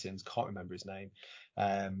 for my sins, can't remember his name.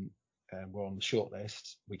 Were on the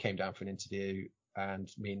shortlist. We came down for an interview,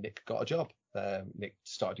 and me and Nick got a job. Nick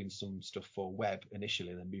started doing some stuff for web initially,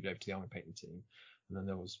 and then moved over to the army painting team. And then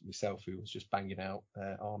there was myself, who was just banging out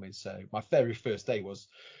armies. So my very first day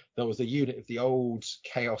there was a unit of the old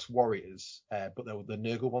Chaos Warriors, but they were the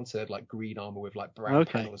Nurgle ones. So they had like green armor with like brown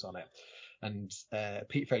panels on it. And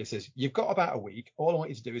Pete Foley says, you've got about a week. All I want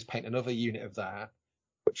you to do is paint another unit of that,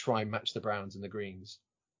 but try and match the browns and the greens.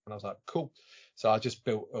 And I was like, cool. So I just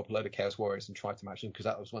built up a load of Chaos Warriors and tried to match them, because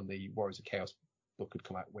that was when the Warriors of Chaos book had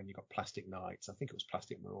come out, when you got Plastic Knights. I think it was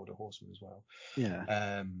Plastic Marauder Horsemen as well.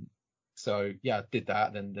 Yeah. So yeah, I did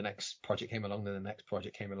that. Then the next project came along. Then the next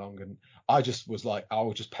project came along, and I just was like,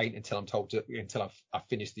 I'll just paint until I'm told to, until I've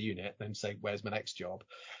finished the unit, then say, where's my next job?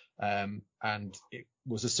 And it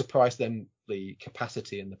was a surprise then, the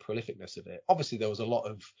capacity and the prolificness of it. Obviously there was a lot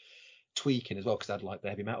of tweaking as well, because I had like the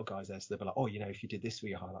heavy metal guys there, so they'd be like, oh, if you did this with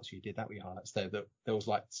your highlights, or you did that with your highlights. There was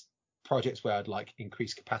like projects where I'd like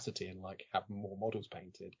increase capacity and like have more models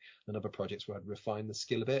painted, and other projects where I'd refine the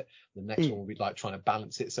skill a bit. The next one would be like trying to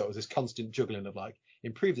balance it, so it was this constant juggling of like,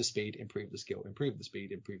 improve the speed, improve the skill, improve the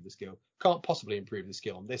speed, improve the skill. Can't possibly improve the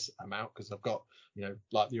skill on this amount, because I've got,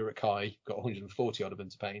 like the Urukai, got 140 odd of them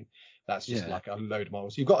to paint. That's just like a load of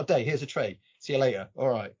models. You've got a day, here's a tray, see you later. All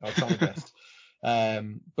right, I'll try my best.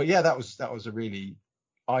 But yeah, that was a really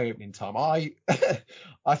eye-opening time. I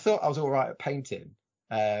thought I was all right at painting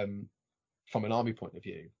from an army point of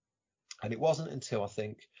view, and it wasn't until I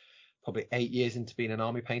think probably 8 years into being an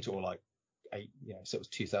army painter, or like 8, so it was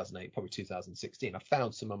 2008, probably 2016, I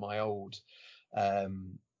found some of my old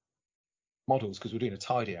models, because we were doing a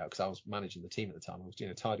tidy out, because I was managing the team at the time. I was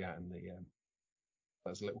doing a tidy out in the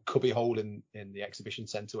there's a little cubby hole in the exhibition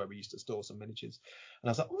centre where we used to store some miniatures. And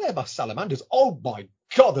I was like, oh, they're my salamanders. Oh my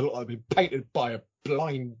God, they look like they've been painted by a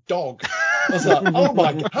blind dog. I was like, oh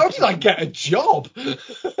my God, how did I get a job?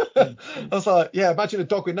 I was like, yeah, imagine a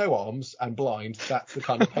dog with no arms and blind. That's the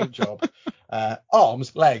kind of paint job.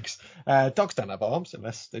 Arms, legs. Dogs don't have arms,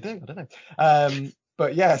 unless they do, I don't know.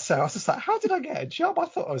 But yeah, so I was just like, how did I get a job? I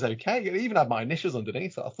thought I was okay. It even had my initials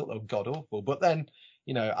underneath it. I thought they were god awful. But then,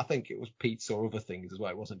 I think it was pizza or other things as well.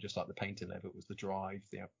 It wasn't just like the painting level, it was the drive,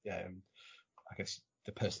 I guess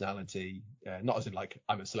the personality, not as in like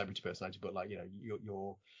I'm a celebrity personality, but like, your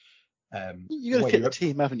you got to fit the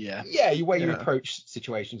team, haven't you? Yeah, the way you approach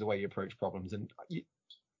situations, the way you approach problems. And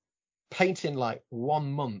painting like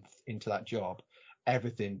 1 month into that job,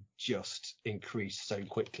 everything just increased so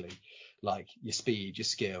quickly. Like your speed, your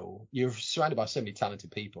skill, you're surrounded by so many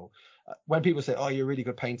talented people. When people say, "Oh, you're a really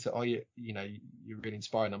good painter," "Oh, you're really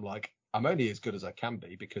inspiring," I'm like, I'm only as good as I can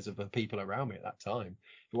be because of the people around me at that time.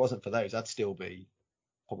 If it wasn't for those, I'd still be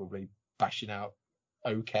probably bashing out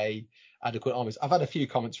okay, adequate armies. I've had a few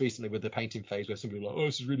comments recently with the painting phase where somebody like, "Oh,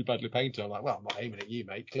 this is really badly painted." I'm like, well, I'm not aiming at you,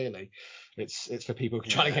 mate. Clearly, it's for people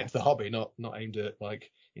trying to get into the hobby, not aimed at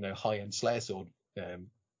like high end Slayer sword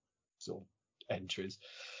sort of entries.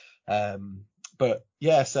 But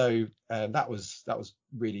yeah, so that was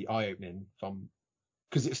really eye opening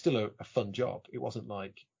because it's still a fun job. It wasn't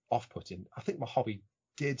like off putting. I think my hobby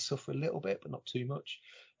did suffer a little bit, but not too much.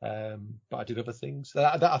 But I did other things.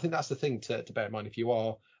 I think that's the thing to bear in mind if you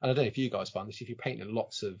are, and I don't know if you guys find this, if you're painting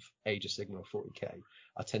lots of Age of Sigmar or 40k,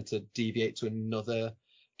 I tend to deviate to another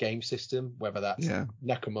game system, whether that's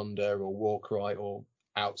Necromunda or Warcry or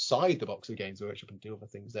outside the box of Games Workshop, and do other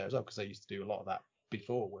things there as well, because I used to do a lot of that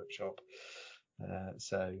before Workshop.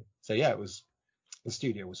 So yeah, the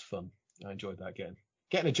studio was fun. I enjoyed that.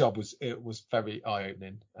 Getting a job was very eye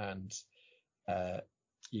opening, and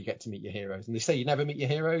you get to meet your heroes. And they say you never meet your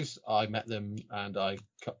heroes. I met them, and I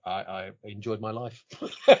enjoyed my life.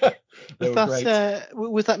 They were great.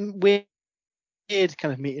 Was that weird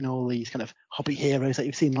kind of meeting all these kind of hobby heroes that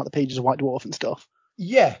you've seen like the pages of White Dwarf and stuff?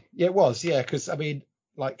 Yeah, it was. Yeah, because I mean,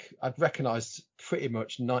 like I'd recognised pretty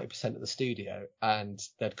much 90% of the studio, and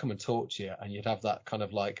they'd come and talk to you, and you'd have that kind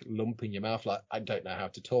of like lump in your mouth, like I don't know how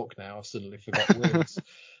to talk now. I've suddenly forgot words.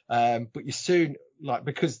 But you soon, like,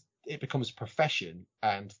 because it becomes a profession,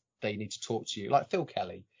 and they need to talk to you, like Phil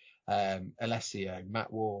Kelly, Alessio,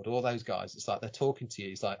 Matt Ward, all those guys. It's like they're talking to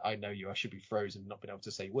you. It's like, I know you. I should be frozen, not being able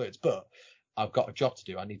to say words, but I've got a job to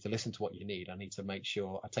do. I need to listen to what you need. I need to make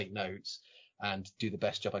sure I take notes and do the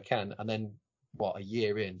best job I can. And then a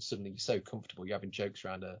year in, suddenly you're so comfortable, you're having jokes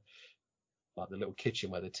around like the little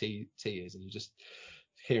kitchen where the tea is, and you're just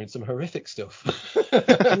hearing some horrific stuff.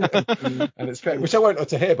 And it's great, which I won't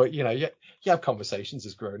utter here, but you have conversations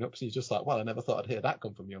as grown-ups, and you're just like, well, I never thought I'd hear that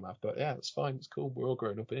come from your mouth, but yeah, it's fine, it's cool, we're all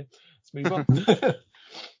grown up here, let's move on.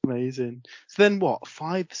 Amazing. So then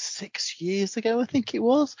 5-6 years ago, I think it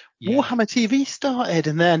was, Warhammer TV started,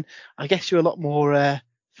 and then I guess you're a lot more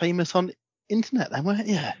famous on internet then, weren't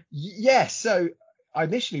you? Yeah, so I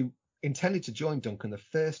initially intended to join Duncan the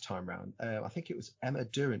first time round. I think it was Emma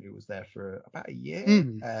Durant who was there for about a year.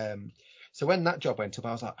 So when that job went up,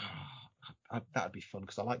 I was like, that'd be fun,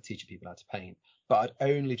 because I like teaching people how to paint. But I'd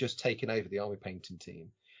only just taken over the army painting team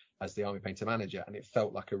as the army painter manager, and it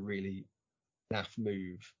felt like a really naff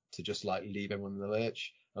move to just like leave everyone in the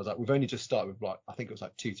lurch. I was like, we've only just started with I think it was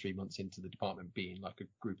like 2-3 months into the department being like a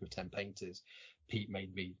group of 10 painters. Pete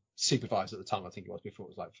made me supervisor at the time, I think it was, before it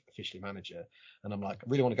was like officially manager. And I'm like, I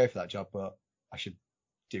really want to go for that job, but I should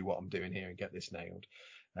do what I'm doing here and get this nailed.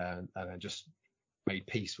 And I just made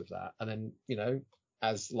peace with that. And then,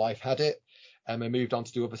 as life had it, I moved on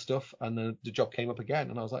to do other stuff, and then the job came up again.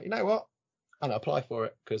 And I was like, you know what? I'm going to apply for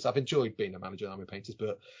it, because I've enjoyed being a manager of army painters,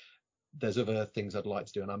 but there's other things I'd like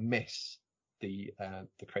to do, and I miss the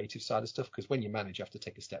creative side of stuff, because when you manage, you have to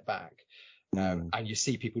take a step back, and you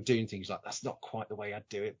see people doing things like, that's not quite the way I'd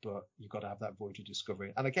do it, but you've got to have that voyage of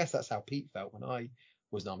discovery. And I guess that's how Pete felt when I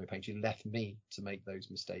was an army painter. He left me to make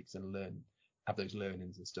those mistakes and have those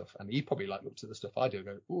learnings and stuff. And he probably looked at the stuff I do and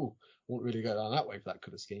go, ooh, won't really go down that way for that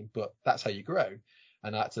colour scheme, but that's how you grow.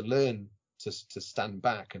 And I had to learn to stand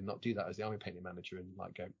back and not do that as the army painting manager, and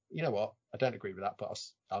like go, you know what, I don't agree with that, but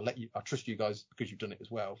I'll trust you guys because you've done it as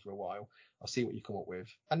well for a while. I'll see what you come up with.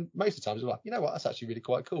 And most of the times I'm like, you know what, that's actually really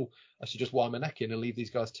quite cool. I should just wind my neck in and leave these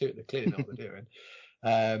guys to it. They clearly know what they're doing.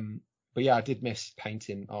 But yeah, I did miss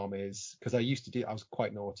painting armies, because I was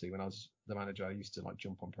quite naughty when I was the manager. I used to like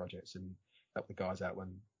jump on projects and help the guys out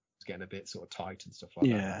when it's getting a bit sort of tight and stuff like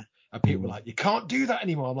that. And people were like, you can't do that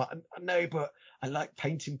anymore. I'm like, I know, but I like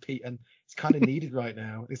painting, Pete, and it's kind of needed right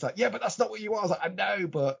now. It's like, yeah, but that's not what you want. I was like, I know,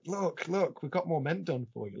 but look, we've got more men done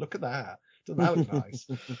for you. Look at that. Doesn't that look nice?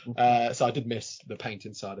 So I did miss the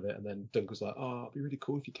painting side of it. And then Dunk was like, oh, it'd be really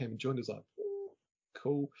cool if you came and joined us. Like,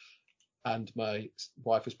 cool. And my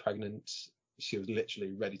wife was pregnant. She was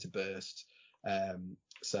literally ready to burst.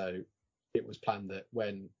 So it was planned that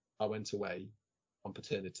when I went away on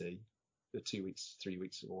paternity, the 2 weeks, 3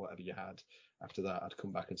 weeks, or whatever you had after that, I'd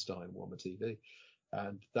come back and start in Warhammer TV.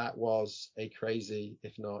 And that was a crazy,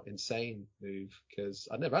 if not insane, move, because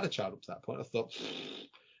I'd never had a child up to that point. I thought,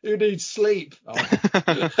 who needs sleep?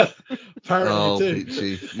 Apparently you do.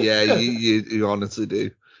 Peachy. Yeah, you honestly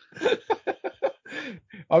do.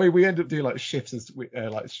 I mean, we end up doing like shifts,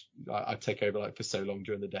 and I'd take over like for so long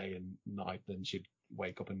during the day and night, then she'd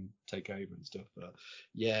wake up and take over and stuff. But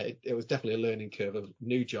yeah, it was definitely a learning curve of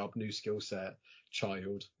new job, new skill set,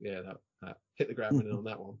 child. Yeah, that hit the ground running on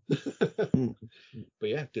that one. But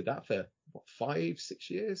yeah, did that for what, 5-6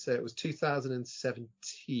 years. So it was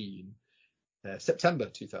 2017, September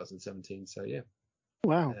 2017. So yeah,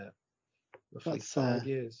 Wow, roughly that's 5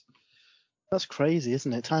 years. that's crazy,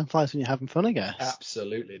 isn't it? Time flies when you're having fun, I guess.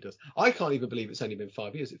 Absolutely, it does. I can't even believe it's only been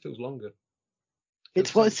 5 years. It feels longer.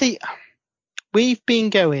 It's what, see, we've been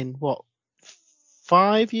going, what,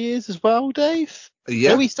 5 years as well, Dave?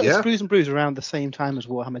 Yeah, we started yeah. Sprues and Brews around the same time as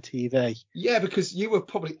Warhammer TV. Yeah, because you were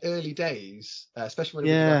probably early days, especially when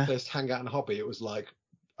we did our first hangout and hobby. It was like,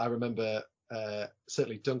 I remember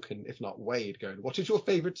certainly Duncan, if not Wade, going, "What is your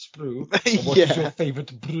favourite sprue? And what is your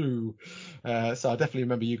favourite brew?" So I definitely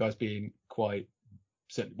remember you guys being quite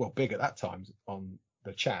big at that time on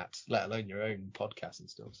the chat, let alone your own podcast and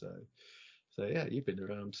stuff. So yeah, you've been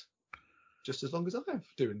around just as long as I have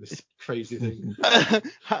doing this crazy thing.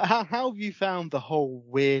 How have you found the whole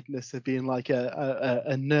weirdness of being like a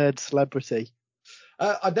nerd celebrity?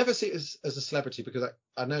 I'd never see it as a celebrity, because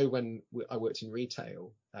I know when I worked in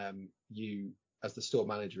retail, you, as the store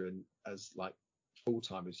manager and as like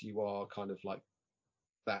full-timers, you are kind of like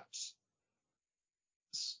that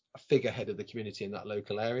figurehead of the community in that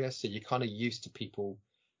local area. So you're kind of used to people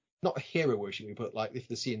not hero worshiping, but like if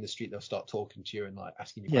they see you in the street, they'll start talking to you and like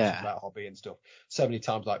asking you questions about hobby and stuff. So many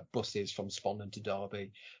times, like buses from Spondon to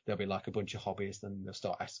Derby, there'll be like a bunch of hobbyists and they'll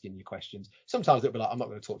start asking you questions. Sometimes they'll be like, "I'm not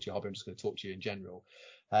going to talk to your hobby, I'm just going to talk to you in general."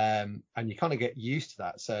 And you kind of get used to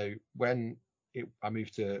that. So when I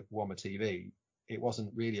moved to Warhammer TV, it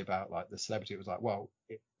wasn't really about like the celebrity. It was like, well,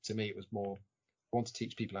 to me, it was more, I want to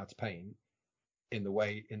teach people how to paint in the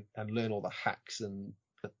way and learn all the hacks and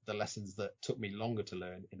the lessons that took me longer to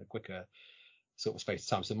learn in a quicker sort of space of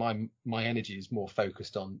time. So my energy is more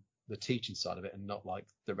focused on the teaching side of it and not like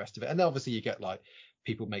the rest of it. And then obviously you get like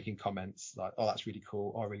people making comments like, "Oh, that's really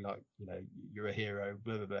cool. Oh, I really like, you're a hero,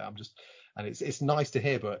 blah, blah, blah." And it's nice to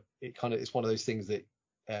hear, but it's one of those things that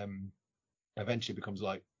eventually becomes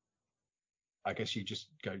like, I guess you just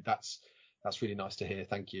go, that's really nice to hear.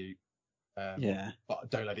 Thank you.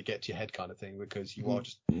 But don't let it get to your head, kind of thing, because you are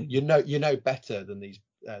just, you know better than these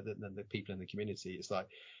than the people in the community. It's like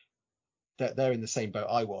they're in the same boat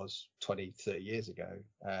I was 20-30 years ago.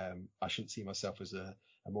 I shouldn't see myself as a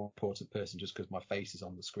more important person just because my face is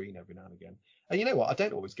on the screen every now and again. And you know what, I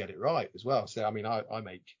don't always get it right as well. So I mean, I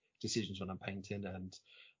make decisions when I'm painting, and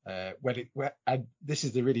this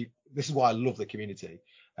is why I love the community.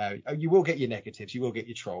 You will get your negatives, you will get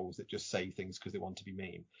your trolls that just say things because they want to be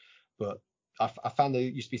mean. But I found there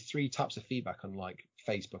used to be 3 types of feedback on like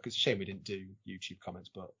Facebook. It's a shame we didn't do YouTube comments,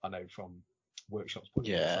 but I know from workshops point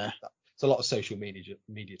of view, it's a lot of social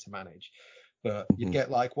media to manage. But you'd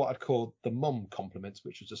get like what I'd call the mum compliments,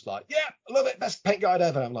 which was just like, "Yeah, I love it, best paint guide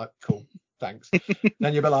ever." I'm like, "Cool, thanks."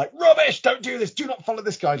 Then you'd be like, "Rubbish, don't do this, do not follow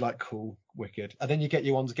this guide." Like, "Cool, wicked." And then you get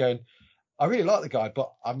your ones going, "I really like the guide,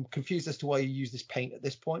 but I'm confused as to why you use this paint at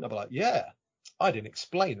this point." I'll be like, "Yeah, I didn't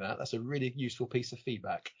explain that. That's a really useful piece of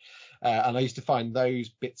feedback." And I used to find those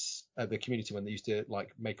bits of the community when they used to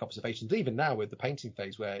like make observations. Even now with the painting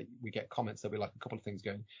phase, where we get comments, there'll be like a couple of things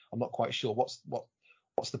going, "I'm not quite sure what's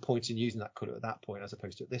the point in using that colour at that point as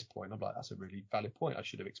opposed to at this point." I'm like, "That's a really valid point. I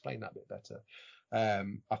should have explained that a bit better."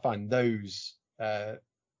 I find those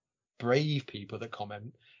brave people that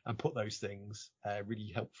comment and put those things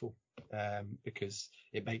really helpful, because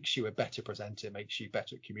it makes you a better presenter, it makes you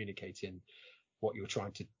better at communicating what you're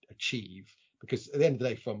trying to achieve. Because at the end of the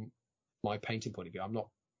day, from my painting point of view, I'm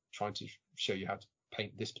not trying to show you how to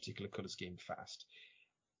paint this particular colour scheme fast.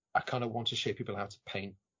 I kind of want to show people how to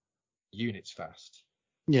paint units fast.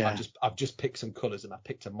 I've just picked some colours and I've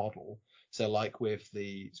picked a model. So like with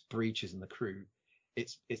the breaches and the crew,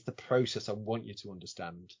 it's the process I want you to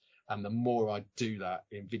understand. And the more I do that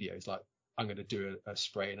in videos, like I'm going to do a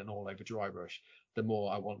spray and an all over dry brush, the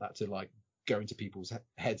more I want that to like go into people's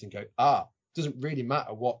heads and go, doesn't really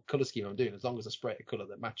matter what colour scheme I'm doing, as long as I spray a colour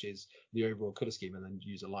that matches the overall colour scheme and then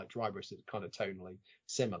use a light dry brush that's kind of tonally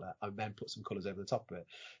similar, and then put some colours over the top of it.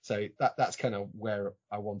 So that's kind of where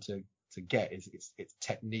I want to get, is it's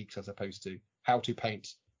techniques as opposed to how to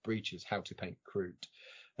paint breaches, how to paint crude,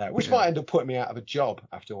 which might end up putting me out of a job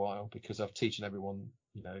after a while, because I've teaching everyone,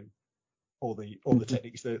 all the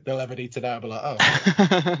techniques that they'll ever need to know. I'll be like, "Oh,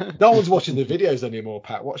 no one's watching the videos anymore,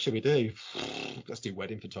 Pat. What should we do? Let's do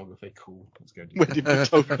wedding photography." Cool. Let's go do wedding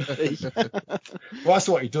photography. Well, that's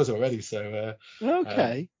what he does already. So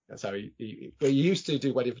okay. That's how he used to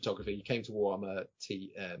do wedding photography. He came to Warhammer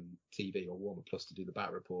TV or Warhammer Plus to do the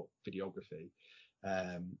Battle Report videography,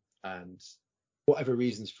 and whatever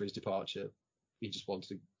reasons for his departure, he just wanted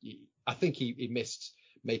to. I think he missed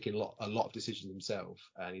making a lot of decisions himself,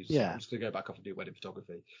 and he was like, I'm just gonna go back off and do wedding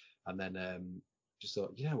photography, and then just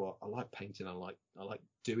thought, you know what, I like painting, I like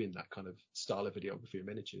doing that kind of style of videography and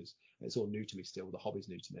miniatures. And it's all new to me still, the hobby's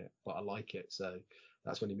new to me, but I like it. So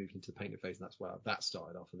that's when he moved into the painting phase, and that's where that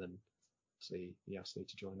started off. And then obviously he asked me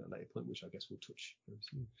to join at a later point, which I guess we'll touch very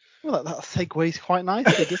soon. Well, that segues quite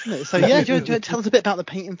nicely, doesn't it? So yeah, do you want to tell us a bit about the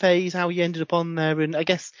painting phase, how you ended up on there, and I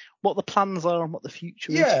guess what the plans are and what the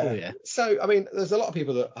future is for you? So I mean, there's a lot of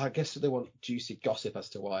people that I guess they want juicy gossip as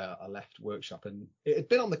to why I left workshop, and it had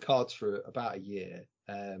been on the cards for about a year,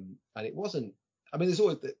 and it wasn't. I mean, there's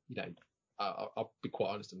always, you know, I'll be quite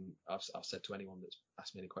honest, and I've said to anyone that's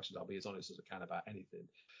asked me any questions, I'll be as honest as I can about anything.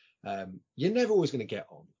 You're never always going to get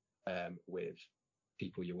on with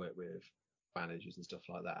people you work with, managers and stuff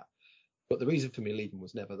like that. But the reason for me leaving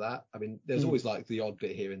was never that. I mean, there's always like the odd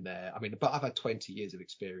bit here and there. I mean, but I've had 20 years of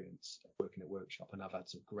experience working at workshop, and I've had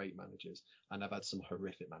some great managers and I've had some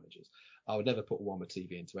horrific managers. I would never put Warmer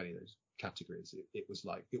TV into any of those categories. It was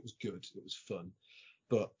like, it was good, it was fun.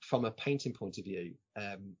 But from a painting point of view,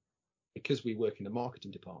 because we work in the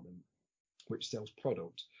marketing department, which sells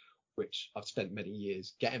product, which I've spent many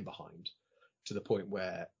years getting behind, to the point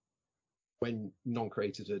where when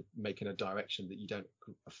non-creatives are making a direction that you don't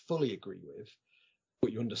fully agree with,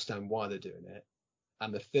 but you understand why they're doing it,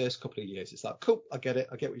 and the first couple of years it's like, cool, I get it,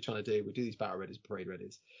 I get what you're trying to do, we do these battle readies, parade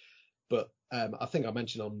readies. But I think I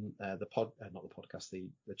mentioned on not the podcast,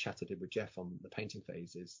 the chat I did with Jeff on the painting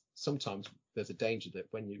phase, is sometimes there's a danger that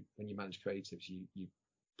when you manage creatives, you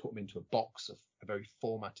put them into a box, a very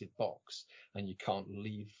formatted box, and you can't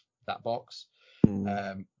leave that box.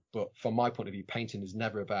 But from my point of view, painting is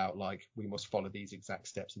never about like, we must follow these exact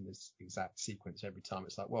steps in this exact sequence every time.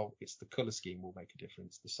 It's like, well, it's the color scheme will make a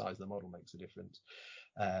difference, the size of the model makes a difference,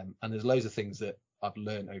 and there's loads of things that I've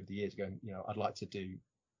learned over the years going, you know, I'd like to do,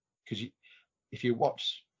 because if you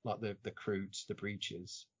watch like the Crudes, the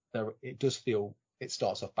Breaches, it does feel, it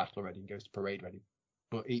starts off battle ready and goes to parade ready,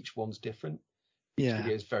 but each one's different. Each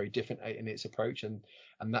video is very different in its approach, and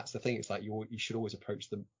that's the thing. It's like you should always approach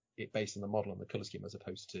it based on the model and the color scheme, as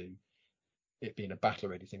opposed to it being a battle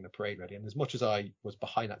ready thing, the parade ready. And as much as I was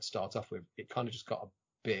behind that to start off with, it kind of just got a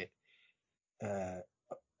bit,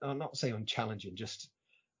 I'm not saying unchallenging, just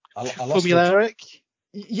I lost formulaic.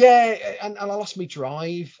 Yeah, and I lost my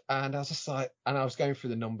drive, and I was just like, and I was going through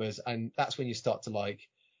the numbers, and that's when you start to like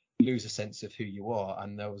lose a sense of who you are.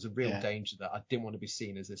 And there was a real danger that I didn't want to be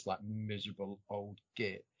seen as this like miserable old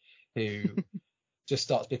git who just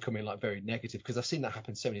starts becoming like very negative, because I've seen that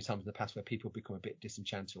happen so many times in the past, where people become a bit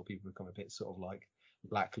disenchanted, or people become a bit sort of like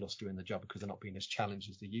lackluster in the job because they're not being as challenged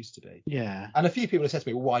as they used to be. And a few people have said to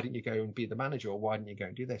me, well, why didn't you go and be the manager, or why didn't you go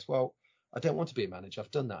and do this? Well, I don't want to be a manager.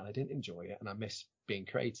 I've done that and I didn't enjoy it, and I miss being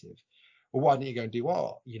creative. Well, why didn't you go and do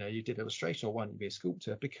art? You know, you did illustration, or why didn't you be a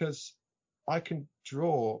sculptor? Because I can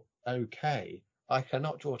draw okay. I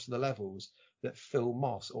cannot draw to the levels that Phil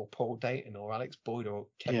Moss or Paul Dayton or Alex Boyd or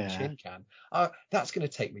Kevin Chin can. That's going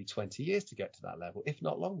to take me 20 years to get to that level, if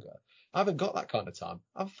not longer. I haven't got that kind of time.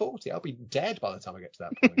 I'm 40. I'll be dead by the time I get to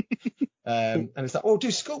that point. And it's like, oh, do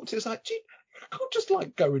sculpting. It's like, gee, I can't just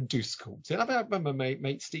like go and do sculpting. I remember my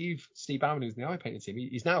mate Steve Barron, who's in the eye painting team.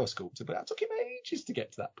 He's now a sculptor, but that took him ages to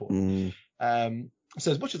get to that point. So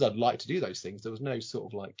as much as I'd like to do those things, there was no sort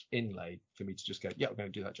of like inlay for me to just go, yeah, we're going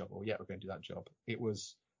to do that job, or yeah, we're going to do that job. It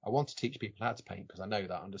was, I want to teach people how to paint because I know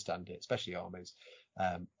that, I understand it, especially armies.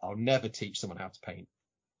 I'll never teach someone how to paint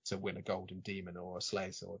to win a golden demon or a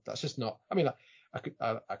slayer sword. That's just not, I mean,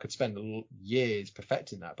 I could spend years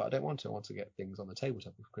perfecting that, but I don't want to. I want to get things on the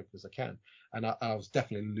tabletop as quick as I can. And I was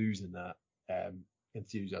definitely losing that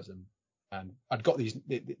enthusiasm. And I'd got these,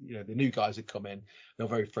 the new guys had come in. They're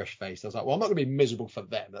very fresh faced. I was like, well, I'm not going to be miserable for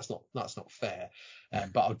them. That's not fair.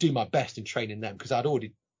 But I'll do my best in training them, because I'd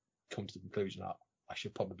already come to the conclusion that I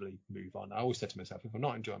should probably move on. I always said to myself, if I'm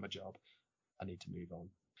not enjoying my job, I need to move on.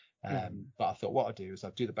 But I thought what I'd do is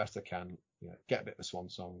I'd do the best I can, get a bit of a swan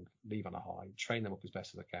song, leave on a high, train them up as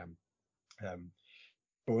best as I can,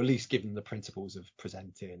 or at least give them the principles of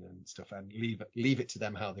presenting and stuff, and leave it to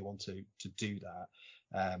them how they want to do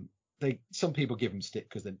that. Some people give them stick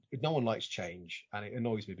because no one likes change, and it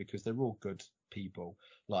annoys me because they're all good people.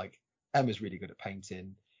 Like Emma's really good at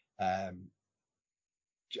painting.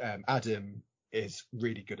 Adam is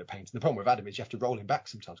really good at painting. The problem with Adam is you have to roll him back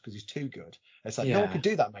sometimes because he's too good. It's like, no one can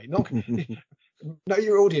do that, mate. No one can. Know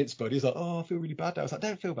your audience, bud. He's like, oh, I feel really bad now. I was like,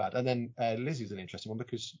 don't feel bad. And then Lizzie's an interesting one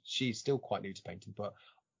because she's still quite new to painting, but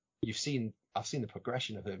I've seen the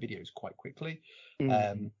progression of her videos quite quickly.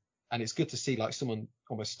 And it's good to see like someone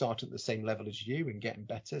almost starting at the same level as you and getting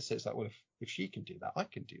better. So it's like, well, if she can do that, I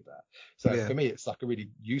can do that. So Yeah. for me, it's like a really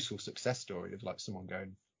useful success story of like someone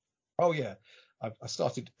going, oh yeah, I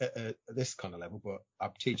started at this kind of level, but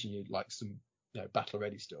I'm teaching you like some battle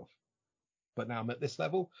ready stuff. But now I'm at this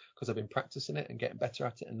level because I've been practicing it and getting better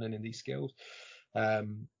at it and learning these skills.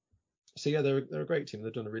 So yeah, they're a great team.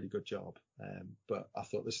 They've done a really good job. But I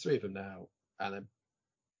thought there's 3 of them now, and then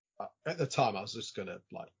at the time I was just gonna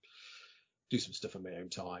like do some stuff on my own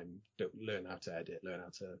time, learn how to edit, learn how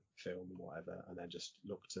to film and whatever, and then just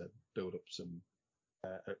look to build up some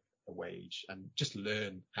a wage and just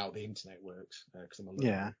learn how the internet works because I'm a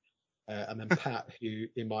learner. And then Pat, who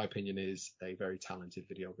in my opinion is a very talented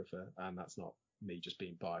videographer, and that's not me just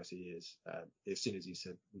being biased, he is. As soon as he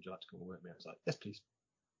said, "Would you like to come and work with me?" I was like, "Yes, please."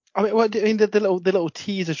 I mean, the little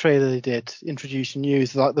teaser trailer they did introducing you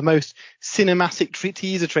is like the most cinematic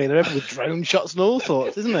teaser trailer ever with drone shots and all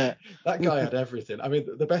sorts, isn't it? That guy had everything. I mean,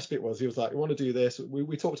 the best bit was he was like, "We want to do this."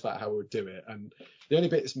 We talked about how we would do it, and the only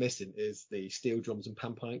bit that's missing is the steel drums and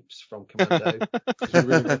panpipes from Commando. Because we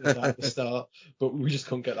really wanted that at the start, but we just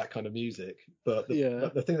couldn't get that kind of music. But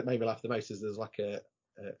the thing that made me laugh the most is there's like an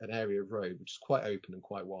area of road which is quite open and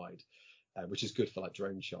quite wide, which is good for like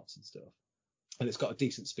drone shots and stuff. And it's got a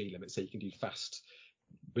decent speed limit, so you can do fast,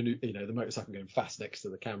 the motorcycle going fast next to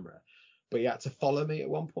the camera. But he had to follow me at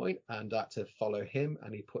one point, and I had to follow him,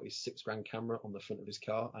 and he put his $6,000 camera on the front of his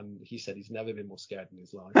car, and he said he's never been more scared in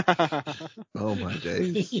his life. Oh my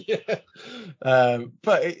days. Yeah.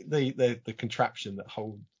 But the contraption that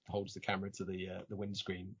holds the camera to the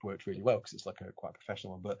windscreen worked really well because it's like a quite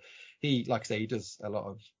professional one. But he, like I say, he does a lot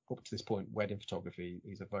of, up to this point, wedding photography.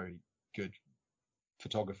 He's a very good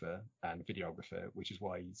photographer and videographer, which is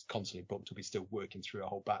why he's constantly booked up. He's still working through a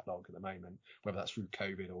whole backlog at the moment, whether that's through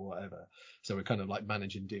COVID or whatever. So we're kind of like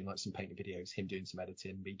managing doing like some painting videos, him doing some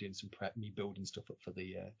editing, me doing some prep, me building stuff up for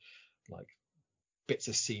the like bits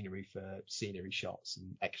of scenery for scenery shots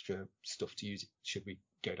and extra stuff to use should we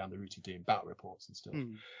go down the route of doing battle reports and stuff.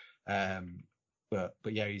 But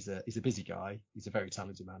yeah, he's a busy guy. He's a very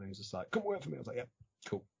talented man. He was just like, "Come work for me." I was like, "Yeah,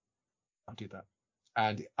 cool, I'll do that."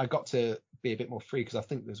 And I got to be a bit more free because I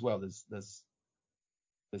think as well there's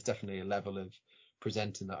definitely a level of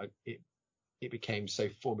presenting that it became so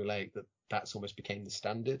formulaic that that's almost became the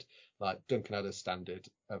standard. Like Duncan had a standard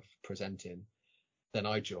of presenting, then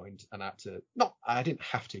I joined and I didn't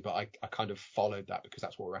have to, but I kind of followed that because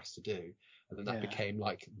that's what we're asked to do, and then that became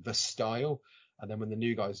like the style. And then when the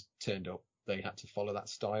new guys turned up, they had to follow that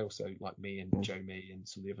style. So like me and Joe Me and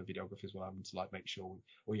some of the other videographers were having to like make sure,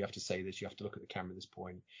 well, you have to say this, you have to look at the camera at this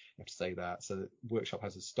point, you have to say that. So the workshop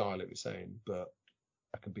has a style, it was saying, but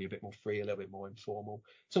I can be a bit more free, a little bit more informal.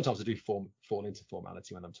 Sometimes I do fall into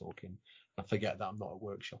formality when I'm talking. I forget that I'm not at a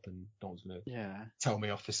workshop and no one's going to tell me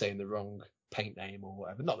off for saying the wrong paint name or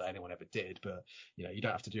whatever. Not that anyone ever did, but you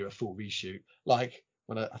don't have to do a full reshoot. Like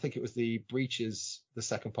when I think it was the breaches, the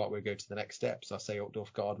second part where we go to the next steps, I say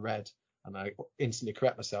Altdorf Guard red, and I instantly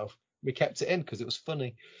correct myself. We kept it in because it was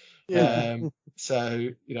funny. So I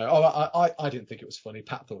didn't think it was funny.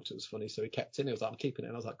 Pat thought it was funny, so he kept it in. He was like, "I'm keeping it,"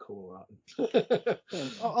 and I was like, "Cool, all right."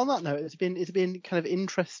 On that note, it's been kind of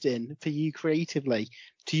interesting for you creatively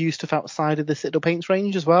to use stuff outside of the Citadel Paints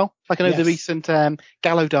range as well. Like I know the recent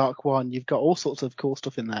Gallo Dark one, you've got all sorts of cool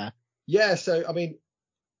stuff in there. Yeah, so I mean,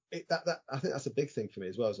 that I think that's a big thing for me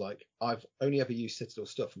as well. Is like I've only ever used Citadel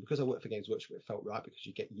stuff, and because I work for Games Workshop, it felt right because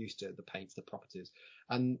you get used to the paints, the properties,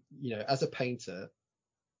 and as a painter,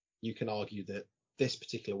 you can argue that this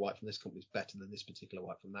particular white from this company is better than this particular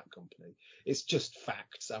white from that company. It's just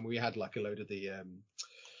facts. And we had like a load of the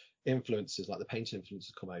influencers, like the paint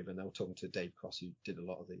influencers, come over, and they were talking to Dave Cross, who did a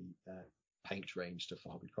lot of the paint range stuff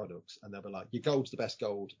for Hobby Products, and they were like, "Your gold's the best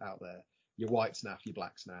gold out there. Your white's naff, your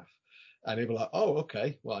black's naff." And they were like, "Oh,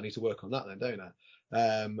 okay. Well, I need to work on that then, don't I?"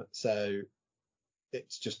 So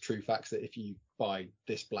it's just true facts that if you buy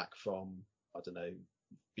this black from, I don't know,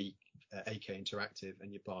 AK Interactive,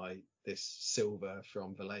 and you buy this silver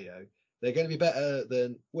from Vallejo, they're going to be better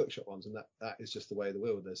than workshop ones, and that is just the way of the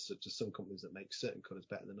world. There's just some companies that make certain colours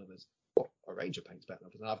better than others, or a range of paints better than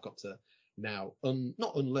others, and I've got to now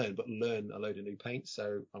not unlearn but learn a load of new paints.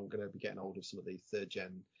 So I'm going to be getting hold of some of the third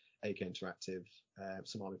gen AK Interactive,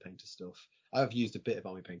 some Army Painter stuff. I've used a bit of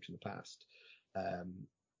Army Painter in the past,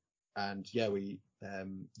 and yeah, we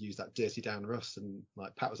used that Dirty Down Rust, and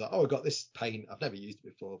like Pat was like, "Oh, I got this paint. I've never used it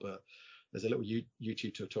before, but there's a little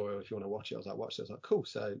YouTube tutorial if you want to watch it." I was like, "Watch it." I was like, "Cool."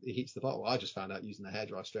 So it heats the bottle. I just found out using the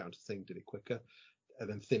hairdryer straight onto the thing did it quicker, and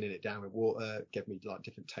then thinning it down with water gave me like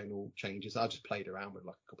different tonal changes. I just played around with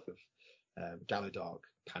like a couple of Galadark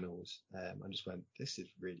panels. I just went, this is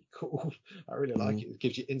really cool. I really like it. It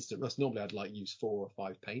gives you instant rust. Normally I'd like use 4 or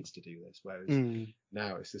 5 paints to do this, whereas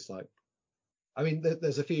now it's just like, I mean,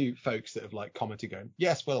 there's a few folks that have like commented going,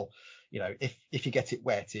 yes, well, you know, if you get it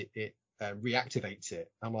wet, it reactivates it.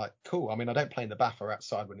 I'm like, cool. I mean, I don't play in the bath or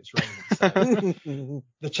outside when it's raining, so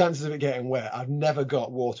the chances of it getting wet, I've never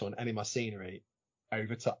got water on any of my scenery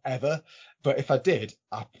over to ever. But if I did,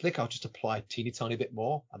 I think I'll just apply a teeny tiny bit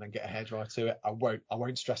more and then get a hairdryer to it. I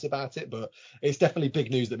won't stress about it, but it's definitely big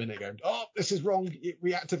news at the minute going, oh, this is wrong. It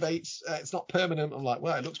reactivates. It's not permanent. I'm like,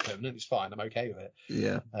 well, it looks permanent. It's fine. I'm okay with it.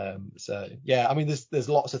 Yeah. So yeah, I mean, there's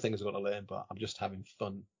lots of things I've got to learn, but I'm just having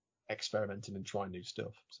fun experimenting and trying new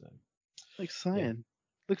stuff. So exciting. Yeah.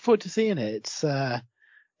 Look forward to seeing it.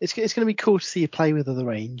 It's going to be cool to see you play with other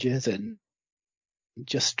rangers and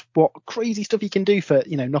just what crazy stuff you can do for,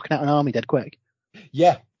 you know, knocking out an army dead quick.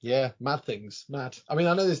 Yeah, mad things, mad. I mean,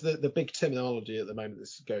 I know there's the big terminology at the moment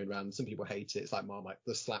that's going around. Some people hate it. It's like Marmite,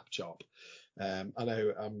 the slap chop. I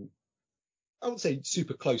know I wouldn't say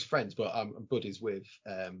super close friends, but I'm buddies with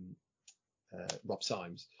Rob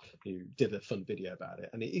Symes, who did a fun video about it.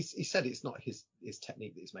 And he said it's not his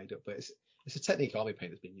technique that he's made up, but it's a technique army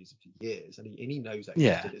paint has been using for years, and he knows that.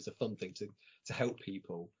 Yeah. It's a fun thing to help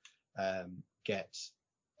people get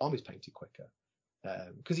armies painted quicker.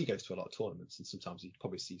 Because he goes to a lot of tournaments and sometimes you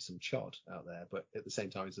probably see some chod out there, but at the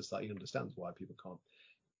same time, it's just like he understands why people can't.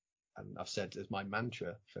 And I've said as my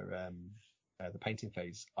mantra for the painting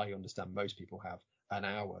phase, I understand most people have an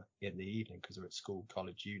hour in the evening because they're at school,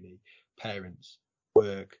 college, uni, parents,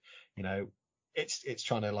 work. You know, it's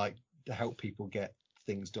trying to like to help people get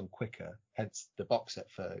things done quicker. Hence the box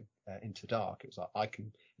set for Into Dark. It was like, I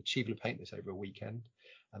can achievely paint this over a weekend,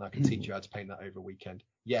 and I can teach you how to paint that over a weekend.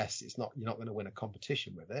 Yes, you're not going to win a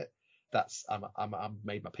competition with it. That's I'm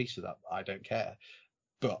made my peace with that. I don't care.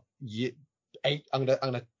 But I'm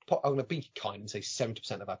gonna be kind and say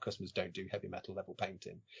 70% of our customers don't do heavy metal level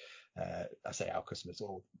painting. I say our customers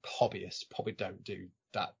or hobbyists probably don't do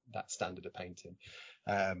that standard of painting,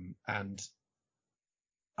 and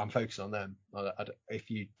I'm focused on them. If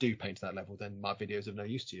you do paint to that level, then my videos are of no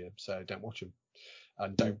use to you. So don't watch them,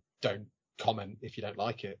 and don't comment if you don't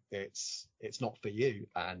like it. It's not for you.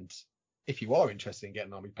 And if you are interested in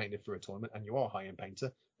getting army painted for a tournament and you are a high-end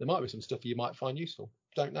painter, there might be some stuff you might find useful.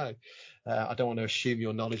 Don't know. I don't want to assume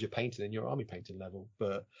your knowledge of painting in your army painting level,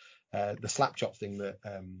 but the slap chop thing that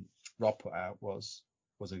Rob put out was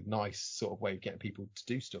a nice sort of way of getting people to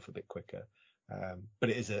do stuff a bit quicker. But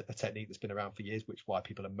it is a technique that's been around for years, which is why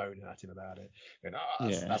people are moaning at him about it. Going,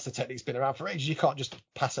 that's a technique that's been around for ages. You can't just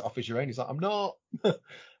pass it off as your own. He's like, I'm not.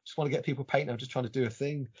 Just want to get people painting. I'm just trying to do a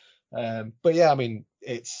thing. But yeah, I mean,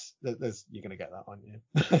 you're going to get that, aren't you?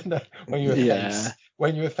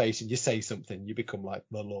 When you're a face and you say something, you become like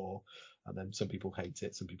the law, and then some people hate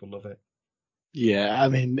it, some people love it. Yeah, I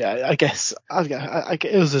mean, I guess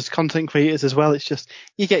it was as content creators as well. It's just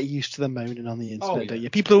you get used to them moaning on the internet, don't you?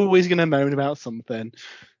 People are always going to moan about something.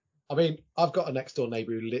 I mean, I've got a next door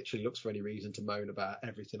neighbour who literally looks for any reason to moan about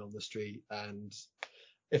everything on the street, and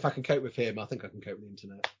if I can cope with him, I think I can cope with the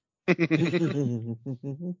internet.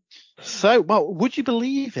 So, well, would you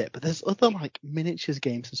believe it? But there's other like miniatures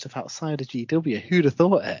games and stuff outside of GW. Who'd have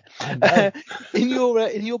thought it? I know.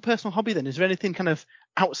 In your personal hobby, then, is there anything kind of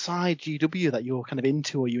outside GW that you're kind of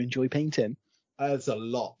into or you enjoy painting? There's a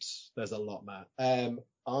lot, Matt.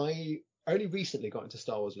 I only recently got into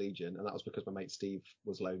Star Wars Legion, and that was because my mate Steve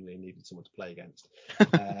was lonely and needed someone to play against.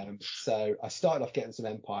 So I started off getting some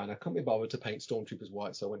Empire, and I couldn't be bothered to paint Stormtroopers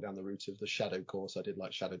white, so I went down the route of the Shadow course. I did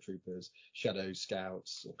like Shadow Troopers, Shadow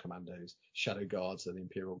Scouts or Commandos, Shadow Guards, and the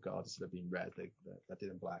Imperial Guards instead of being red. I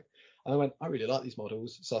did in black. And I went, I really like these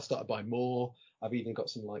models, so I started buying more. I've even got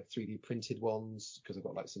some like 3D printed ones because I've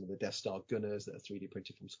got like some of the Death Star gunners that are 3D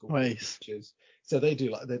printed from school. Nice. Pictures. So they do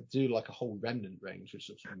like a whole remnant range, which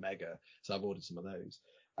looks mega. So I've ordered some of those.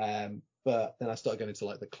 But then I started going into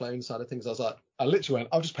like the clone side of things. I literally went,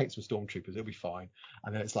 I'll just paint some Stormtroopers, it'll be fine.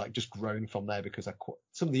 And then it's like just grown from there because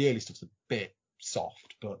some of the early stuff's a bit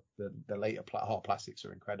soft, but the later hard plastics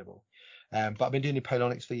are incredible. But I've been doing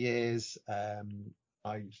Napoleonics for years.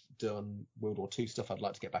 I've done World War II stuff. I'd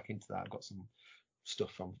like to get back into that. I've got some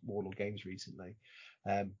stuff from Warlord Games recently.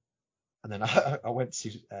 And then I went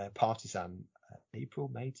to Partisan April,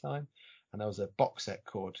 May time, and there was a box set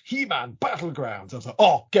called He-Man Battlegrounds. I was like,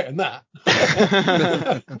 oh, getting that.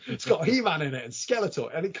 It's got He-Man in it and Skeletor,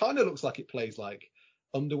 and it kind of looks like it plays like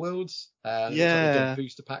Underworlds. Yeah. It looks like they've done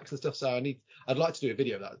booster packs and stuff. So I'd like to do a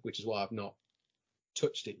video of that, which is why I've not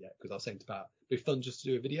touched it yet, because I was saying to Pat, it'd be fun just to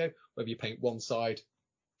do a video, whether you paint one side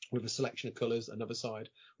with a selection of colours, another side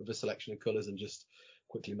with a selection of colours, and just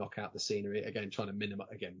quickly knock out the scenery. Again, trying to minimize,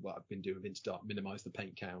 again, what I've been doing with Instart, minimize the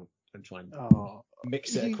paint count and try and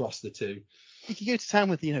mix it across the two. You could go to town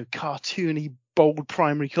with, cartoony, bold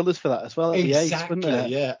primary colours for that as well. Exactly, the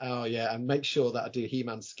ace, yeah. Oh, yeah. And make sure that I do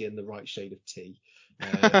He-Man's skin the right shade of tea.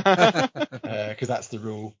 Because that's the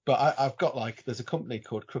rule. But I've got there's a company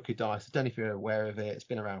called Crooked Dice. I don't know if you're aware of it. It's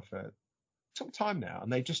been around for some time now,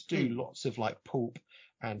 and they just do lots of pulp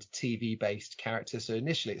and TV based characters. So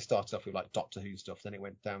initially it started off with Doctor Who stuff, then it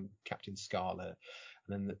went down Captain Scarlet,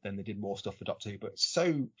 and then they did more stuff for Doctor Who. But it's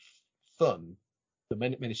so fun, the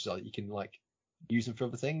miniatures are that you can use them for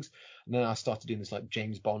other things. And then I started doing this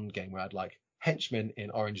James Bond game where I'd henchmen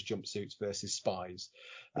in orange jumpsuits versus spies.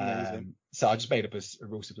 So I just made up a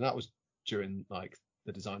rule set, and that was during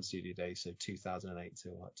the design studio days, so 2008 to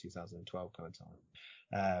 2012 kind of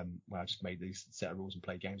time, where I just made these set of rules and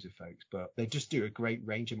play games with folks. But they just do a great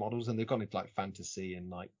range of models, and they've gone into fantasy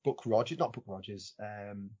and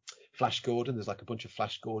Flash Gordon. There's a bunch of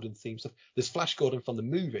Flash Gordon themed stuff. There's Flash Gordon from the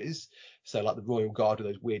movies, so the Royal Guard with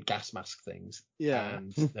those weird gas mask things. Yeah.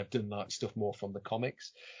 And they've done stuff more from the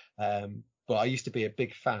comics. But I used to be a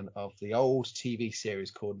big fan of the old TV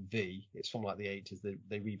series called V. It's from the 80s.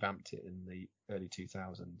 They revamped it in the early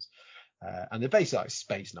 2000s. And they're basically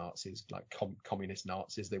space Nazis, communist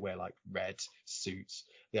Nazis. They wear red suits.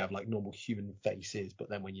 They have normal human faces, but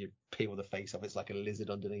then when you peel the face off, it's like a lizard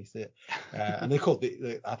underneath it. And they're called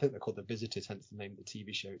I think they're called the Visitors, hence the name of the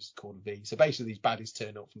TV show. It's called V. So basically these baddies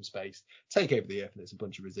turn up from space, take over the Earth, and it's a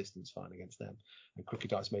bunch of resistance fighting against them. And Crooked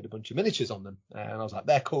Dice made a bunch of miniatures on them, and I was like,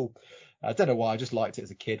 they're cool. I don't know why, I just liked it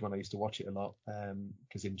as a kid when I used to watch it a lot,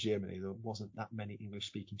 because in Germany there wasn't that many English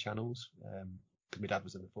speaking channels. My dad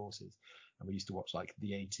was in the forces, and we used to watch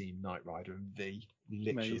the A-Team, Knight Rider, and V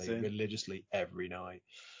religiously every night.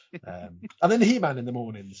 And then He-Man in the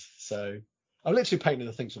mornings. So I'm literally painting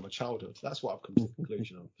the things from my childhood. That's what I've come to the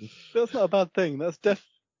conclusion of. That's not a bad thing. That's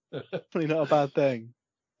definitely not a bad thing.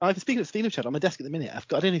 Speaking of chat, on my desk at the minute, I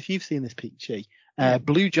don't know if you've seen this, Peachy.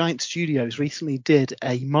 Blue Giant Studios recently did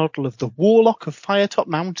a model of the Warlock of Firetop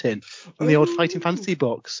Mountain from the old Fighting Fantasy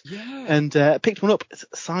books. Yeah. And picked one up. It's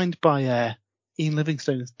signed by Ian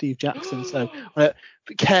Livingstone and Steve Jackson. So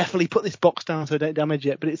carefully put this box down so I don't damage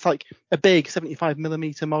it. But it's a big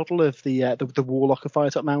 75mm model of the Warlock of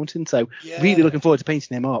Firetop Mountain. So really looking forward to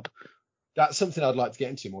painting him up. That's something I'd like to get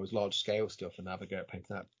into more, is large scale stuff, and have a go at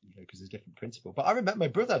painting that, because there's different principle. But I remember my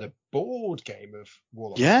brother had a board game of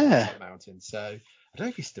Warlock of Firetop Mountain. So I don't know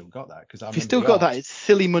if he's still got that, because if he's still got that, it's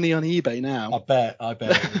silly money on eBay now. I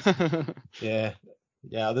bet. Yeah.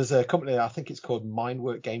 There's a company, I think it's called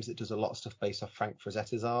Mindwork Games, that does a lot of stuff based off Frank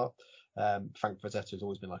Frazetta's art. Frank Frazetta has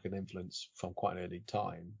always been an influence from quite an early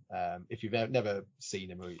time. If you've never seen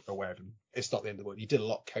him or aware of him, it's not the end of the world. He did a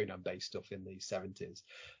lot of Conan-based stuff in the 70s,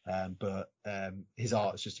 but his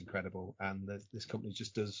art is just incredible. And this company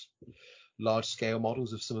just does large-scale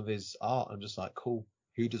models of some of his art. I'm just cool.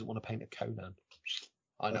 Who doesn't want to paint a Conan?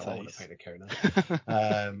 I know I want to paint a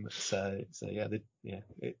Conan. So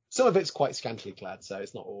some of it's quite scantily clad, so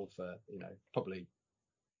it's not all for probably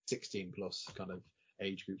 16 plus kind of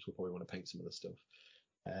age groups will probably want to paint some of the stuff.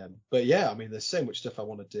 But yeah, I mean, there's so much stuff I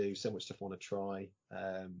want to do, so much stuff I want to try.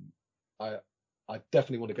 I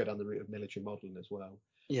definitely want to go down the route of military modelling as well.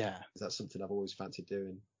 Yeah, that's something I've always fancied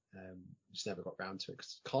doing. Just never got round to it,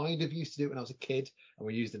 because kind of used to do it when I was a kid, and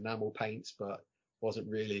we used enamel paints, but wasn't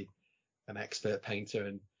really an expert painter.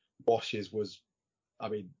 And washes was, I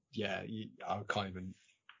mean, I can't even.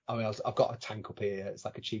 I mean, I've got a tank up here. It's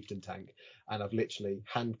like a chieftain tank, and I've literally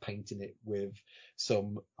hand painted it with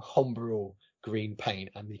some Humbrol green paint,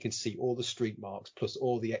 and you can see all the streak marks plus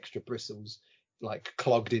all the extra bristles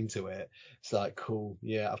clogged into it. It's cool.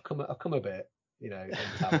 Yeah, I've come a bit, in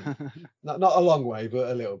talent. not a long way, but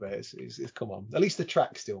a little bit. It's come on. At least the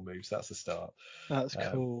track still moves. That's the start. That's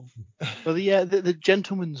cool. Well, the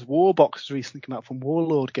Gentleman's War box has recently come out from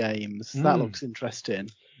Warlord Games. That looks interesting.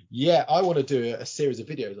 Yeah, I want to do a series of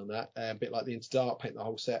videos on that, a bit like the Into Dark, paint the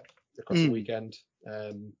whole set across the weekend,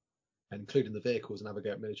 and including the vehicles, and have a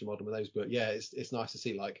go at miniature model with those. But yeah, it's nice to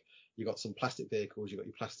see you got some plastic vehicles, you got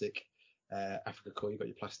your plastic Africa Corps, you got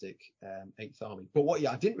your plastic 8th Army. But what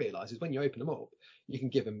I didn't realise is when you open them up, you can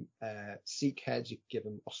give them Sikh heads, you can give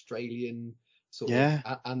them Australian sort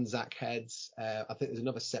of Anzac heads. I think there's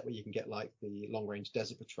another set where you can get the Long Range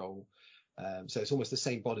Desert Patrol. So it's almost the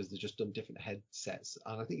same bodies, they're just done different headsets.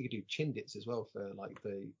 And I think you could do Chindits as well for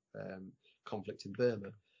the conflict in Burma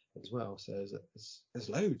as well. So there's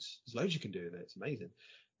loads you can do with it. It's amazing.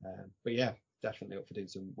 But yeah, definitely up for doing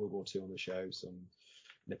some World War II on the show, some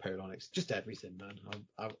Napoleonics, just everything, man.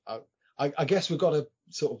 I guess we've got to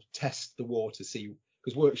sort of test the war to see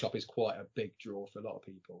because workshop is quite a big draw for a lot of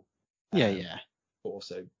people. Yeah. But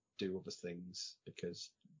also do other things because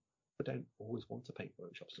I don't always want to paint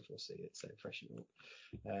workshops before I see it, so freshen it up.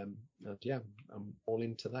 And yeah, I'm all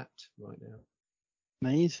into that right now.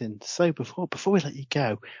 Amazing. So before we let you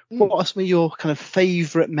go, what are some of your kind of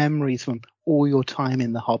favourite memories from all your time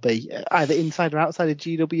in the hobby, either inside or outside of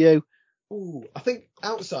GW? Ooh, I think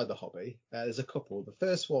outside the hobby, there's a couple. The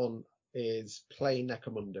first one is playing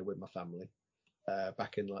Necromunda with my family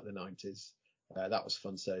back in like the 90s. That was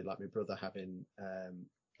fun. So like my brother having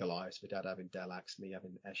Goliath, my dad having Delax, me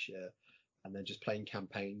having Escher, and then just playing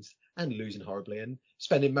campaigns and losing horribly and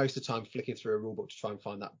spending most of the time flicking through a rule book to try and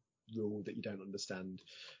find that rule that you don't understand.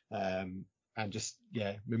 And just,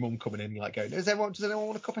 yeah, my mum coming in like going, does anyone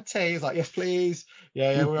want a cup of tea? He's like, yes, please.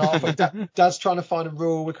 Yeah, we're off. Dad's trying to find a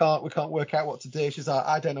rule. We can't work out what to do. She's like,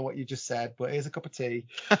 I don't know what you just said, but here's a cup of tea.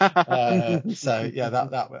 So yeah,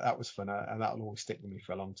 that was fun, and that'll always stick with me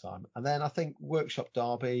for a long time. And then I think Workshop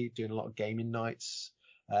Derby, doing a lot of gaming nights,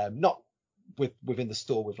 not within the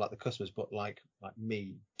store with like the customers, but like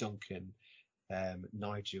me, Duncan,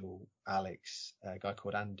 Nigel, Alex, a guy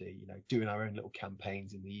called Andy, doing our own little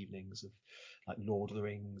campaigns in the evenings of like Lord of the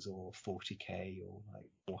Rings or 40k or like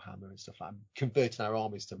Warhammer and stuff like that, converting our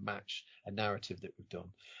armies to match a narrative that we've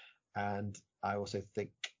done. And I also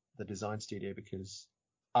think the design studio, because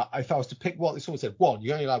if I was to pick someone said one,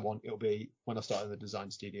 you only allowed one, it'll be when I started the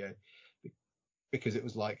design studio, because it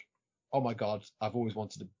was like, oh my God, I've always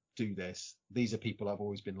wanted to do this. These are people I've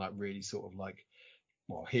always been like really sort of like,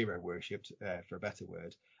 well, hero worshipped, for a better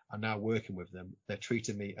word. I'm now working with them. They're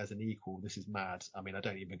treating me as an equal. This is mad. I mean, I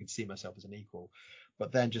don't even see myself as an equal.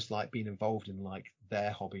 But then just like being involved in like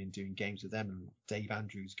their hobby and doing games with them, and Dave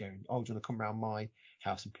Andrews going, oh, do you want to come around my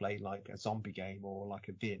house and play like a zombie game or like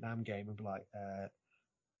a Vietnam game? And be like,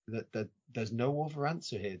 there's no other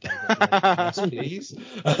answer here, Dave. Yes, please.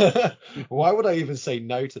 Why would I even say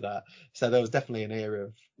no to that? So there was definitely an era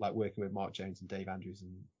of like working with Mark Jones and Dave Andrews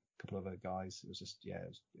and couple of other guys. It was just, yeah,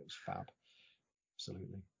 it was fab.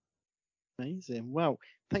 Absolutely. Amazing. Well,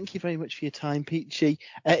 thank you very much for your time, Peachy.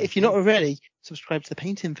 If you're not already, subscribe to the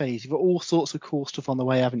Painting Phase. You've got all sorts of cool stuff on the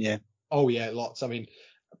way, haven't you? Oh yeah, lots. I mean,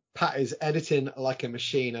 Pat is editing like a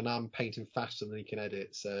machine, and I'm painting faster than he can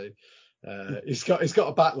edit. So he's got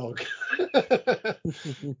a backlog.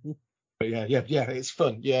 But yeah, it's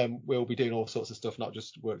fun. Yeah, we'll be doing all sorts of stuff, not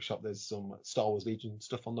just workshop. There's some Star Wars Legion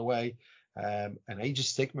stuff on the way. And Age of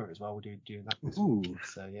Sigma as well. We're doing that this week.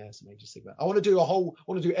 So yeah, some Age of Sigma. I want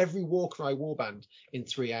to do every Warcry warband in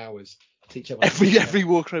 3 hours. Teach everyone. Every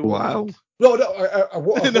Warcry warband. Wow. No, a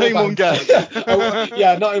not in one go.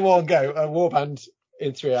 Yeah, not in one go. A warband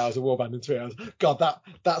in 3 hours. A warband in 3 hours. God,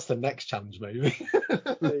 that's the next challenge, maybe.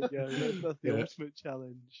 There you go. That's the ultimate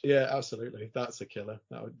challenge. Yeah, absolutely. That's a killer.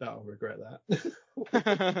 That'll regret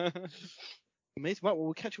that. Amazing. Well,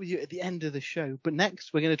 we'll catch up with you at the end of the show. But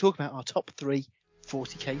next, we're going to talk about our top 3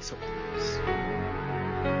 40k supplements.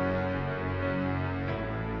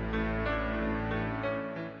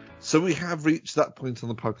 So we have reached that point on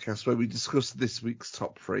the podcast where we discuss this week's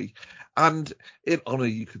top 3. And in honour,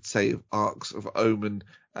 you could say, of Arcs of Omen,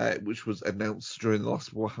 which was announced during the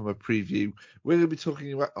last Warhammer preview, we're going to be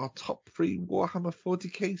talking about our top 3 Warhammer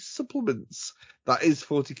 40k supplements. That is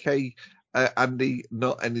 40k, Andy,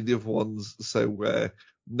 not any of the other ones. So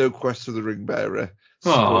no Quest for the Ring Bearer.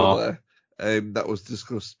 Spoiler. That was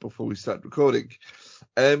discussed before we started recording.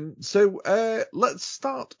 So let's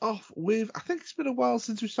start off with, I think it's been a while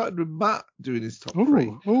since we started with Matt doing his top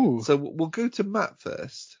 3. So we'll go to Matt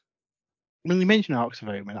first. When you mention Arcs of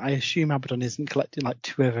Omen, I assume Abaddon isn't collecting like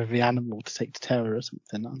 2 of every animal to take to Terror or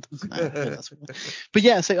something. I don't know. But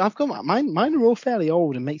yeah, so I've got mine are all fairly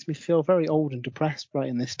old and makes me feel very old and depressed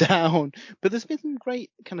writing this down. But there's been some great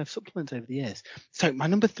kind of supplements over the years. So my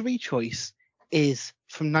number 3 choice is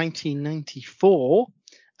from 1994,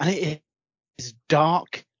 and it is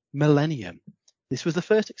Dark Millennium. This was the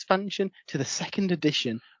first expansion to the second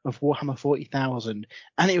edition of Warhammer 40,000,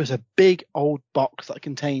 and it was a big old box that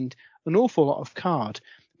contained an awful lot of card.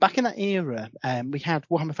 Back in that era, we had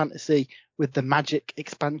Warhammer Fantasy with the Magic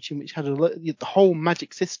expansion, which had the whole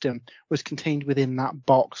Magic system was contained within that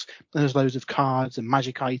box. And there's loads of cards and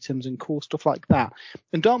Magic items and cool stuff like that.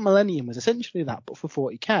 And Dark Millennium was essentially that, but for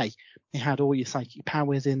 40k. It had all your psychic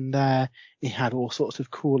powers in there. It had all sorts of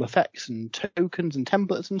cool effects and tokens and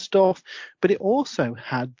templates and stuff. But it also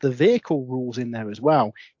had the vehicle rules in there as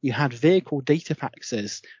well. You had vehicle data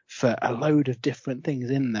faxes for a load of different things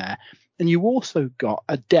in there. And you also got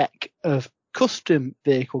a deck of custom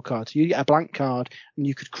vehicle cards. You get a blank card and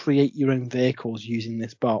you could create your own vehicles using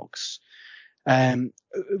this box.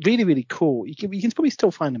 really, really cool. You can probably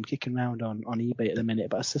still find them kicking around on eBay at the minute,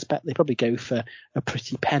 but I suspect they probably go for a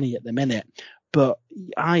pretty penny at the minute. But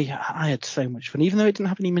I had so much fun, even though it didn't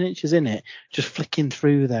have any miniatures in it, just flicking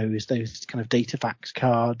through those kind of Datavax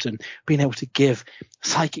cards and being able to give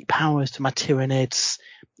psychic powers to my Tyranids.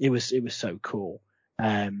 It was so cool.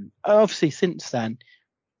 Obviously since then,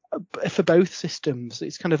 for both systems,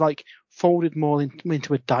 it's kind of like folded more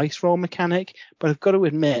into a dice roll mechanic, but I've got to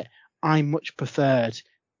admit, I much preferred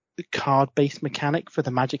the card-based mechanic for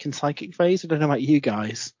the magic and psychic phase. I don't know about you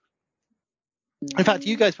guys. In fact,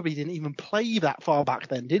 you guys probably didn't even play that far back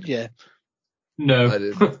then, did you? No. I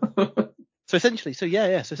didn't. So essentially,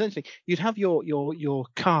 you'd have your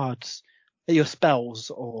cards, your spells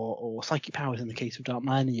or psychic powers in the case of Dark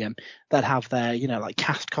Millennium that have their, like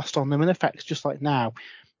cast cost on them and effects just like now.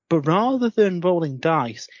 But rather than rolling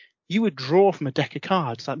dice, you would draw from a deck of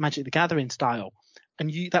cards like Magic the Gathering style,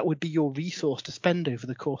 and that would be your resource to spend over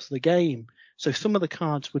the course of the game. So some of the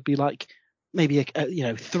cards would be like maybe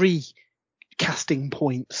 3 casting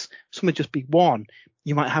points. Some would just be 1.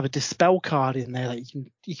 You might have a dispel card in there that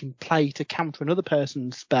you can play to counter another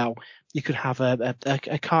person's spell. You could have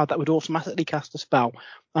a card that would automatically cast a spell.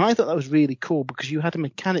 And I thought that was really cool because you had a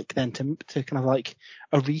mechanic then to kind of like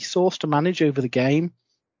a resource to manage over the game.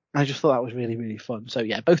 I just thought that was really, really fun. So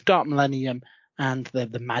yeah, both Dark Millennium and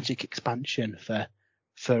the Magic expansion for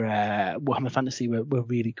Warhammer Fantasy were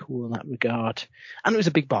really cool in that regard. And it was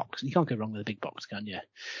a big box. You can't go wrong with a big box, can you?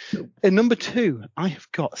 No. In number 2, I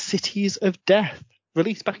have got Cities of Death,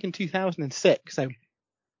 released back in 2006. So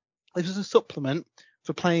this was a supplement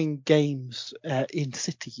for playing games in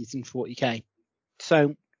cities in 40k.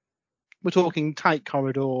 So we're talking tight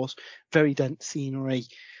corridors, very dense scenery.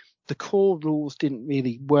 The core rules didn't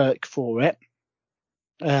really work for it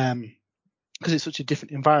because it's such a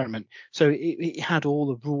different environment. So it had all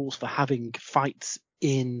the rules for having fights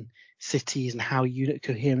in cities and how unit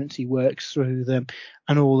coherency works through them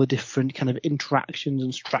and all the different kind of interactions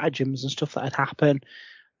and stratagems and stuff that had happened.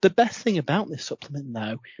 The best thing about this supplement,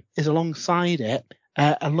 though, is alongside it,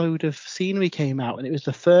 a load of scenery came out, and it was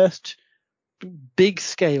the first big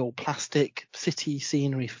scale plastic city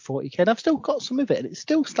scenery for 40k. And I've still got some of it, and it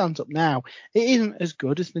still stands up now. It isn't as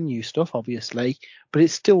good as the new stuff, obviously, but it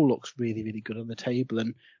still looks really, really good on the table.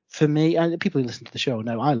 And for me, and people who listen to the show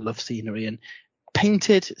know I love scenery, and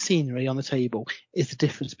painted scenery on the table is the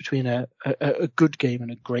difference between a good game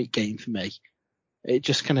and a great game for me. It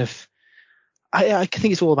just kind of, I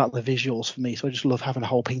think it's all about the visuals for me. So I just love having a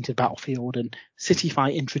whole painted battlefield, and City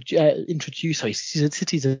Fight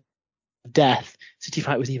Cities of Death. City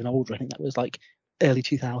Fight was even older. I think that was like early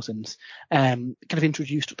 2000s. Kind of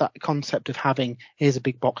introduced that concept of having, here's a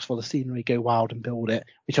big box full of scenery, go wild and build it,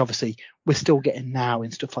 which obviously we're still getting now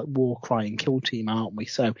in stuff like Warcry and Kill Team, aren't we?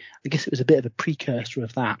 So I guess it was a bit of a precursor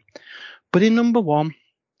of that. But in number 1,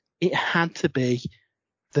 it had to be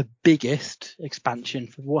the biggest expansion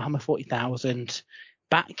for Warhammer 40,000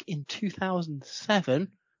 back in 2007,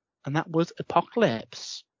 and that was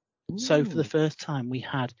Apocalypse. Ooh. So for the first time, we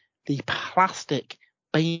had the plastic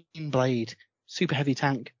Baneblade super heavy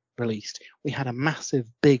tank released. We had a massive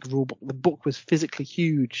big rulebook. The book was physically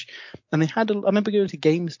huge, and I remember going to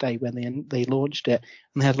Games Day when they launched it,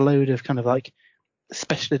 and they had a load of kind of like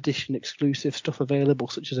special edition exclusive stuff available,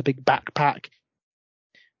 such as a big backpack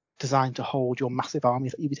designed to hold your massive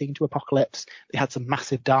armies that you'd be taking to Apocalypse. They had some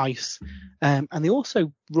massive dice, and they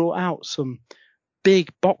also brought out some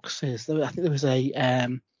big boxes. I think there was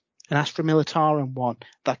an Astra Militarum one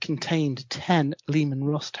that contained 10 Lehman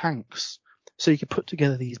Russ tanks. So you could put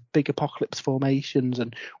together these big Apocalypse formations,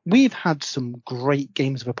 and we've had some great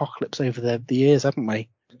games of Apocalypse over the years, haven't we?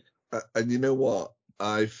 And you know what?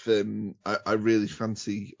 I really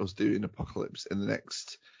fancy us doing Apocalypse in the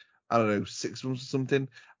next, 6 months or something.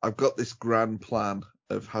 I've got this grand plan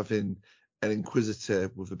of having an Inquisitor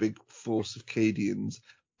with a big force of Cadians,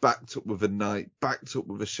 backed up with a knight, backed up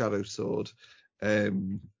with a shadow sword.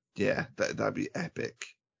 Yeah, that'd be epic.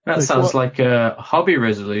 That sounds like a hobby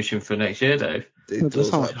resolution for next year, Dave. It does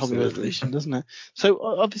sound like a hobby resolution, doesn't it? So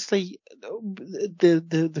obviously,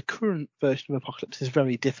 the current version of Apocalypse is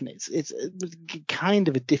very different. It's kind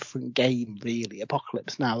of a different game, really.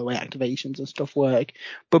 Apocalypse now, the way activations and stuff work.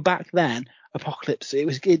 But back then, Apocalypse,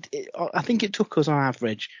 I think it took us on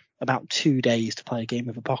average about 2 days to play a game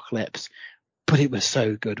of Apocalypse. But it was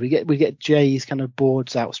so good. We get Jay's kind of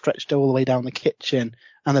boards out, stretched all the way down the kitchen,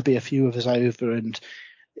 and there'd be a few of us over, and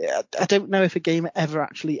I don't know if a game ever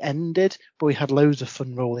actually ended, but we had loads of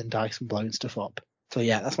fun rolling dice and blowing stuff up. So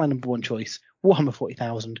yeah, that's my number 1 choice. Warhammer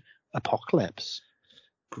 40,000 Apocalypse.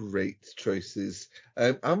 Great choices.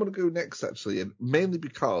 I'm going to go next, actually, and mainly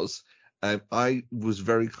because I was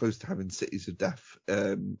very close to having Cities of Death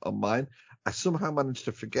on mine. I somehow managed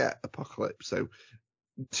to forget Apocalypse, so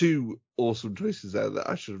two awesome choices there that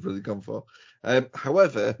I should have really gone for.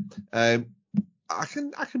 However, I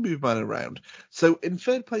can move mine around. So in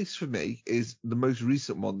third place for me is the most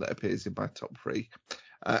recent one that appears in my top three,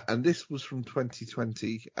 and this was from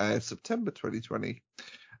 2020, September 2020.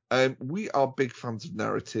 We are big fans of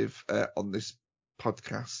narrative on this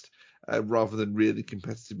podcast, rather than really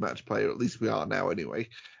competitive match play, or at least we are now anyway.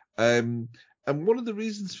 And one of the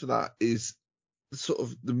reasons for that is sort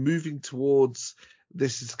of the moving towards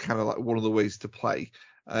this is kind of like one of the ways to play.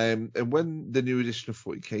 And when the new edition of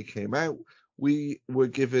 40k came out, we were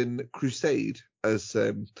given Crusade as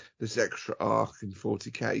this extra arc in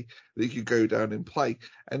 40k that you could go down and play.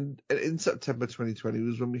 And in September 2020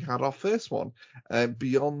 was when we had our first one,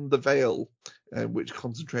 Beyond the Veil, which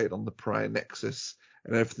concentrated on the prior Nexus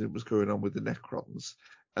and everything that was going on with the Necrons.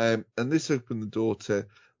 And this opened the door to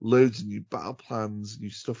loads of new battle plans, new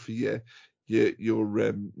stuff for your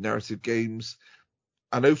narrative games.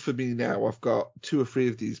 I know for me now, I've got 2 or 3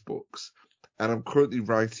 of these books, and I'm currently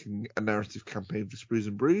writing a narrative campaign for Sprues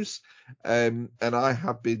and Brews. And I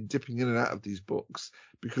have been dipping in and out of these books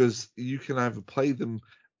because you can either play them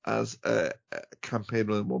as a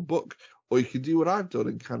campaign in one book, or you can do what I've done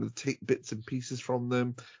and kind of take bits and pieces from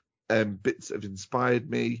them, bits that have inspired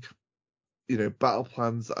me, battle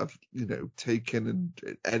plans that I've, taken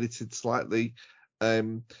and edited slightly.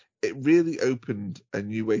 It really opened a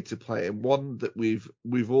new way to play, and one that we've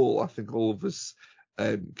all, I think all of us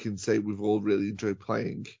can say we've all really enjoyed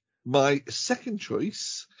playing. My second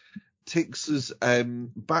choice takes us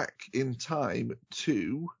back in time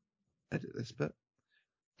to, edit this bit,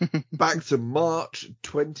 back to March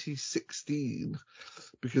 2016,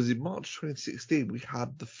 because in March 2016 we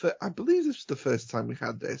had I believe this was the first time we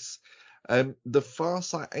had this, the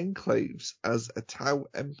Farsight Enclaves as a Tau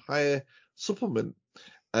Empire supplement.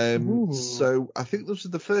 So I think this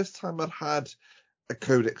was the first time I'd had a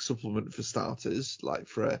codex supplement for starters, like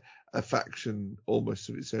for a faction almost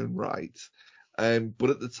of its own right. But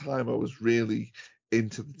at the time I was really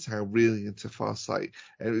into the Tau, really into Farsight,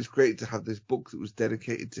 and it was great to have this book that was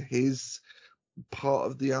dedicated to his part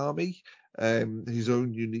of the army, his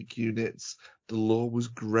own unique units. The lore was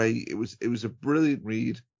great. It was a brilliant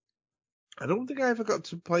read. I don't think I ever got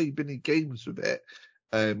to play many games with it,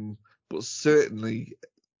 but certainly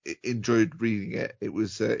enjoyed reading it. It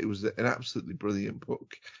was an absolutely brilliant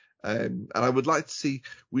book, and I would like to see.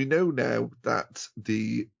 We know now that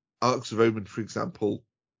the Arcs of Omen, for example,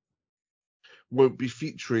 won't be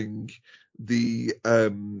featuring the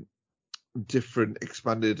different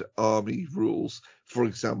expanded army rules. For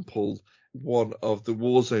example, one of the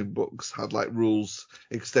Warzone books had like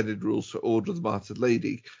extended rules for Order of the Martyred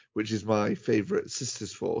Lady, which is my favourite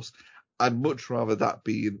Sisters Force. I'd much rather that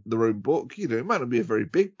be in their own book. It might not be a very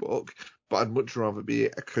big book, but I'd much rather be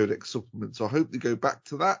a codex supplement. So I hope they go back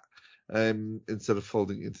to that instead of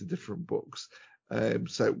folding into different books.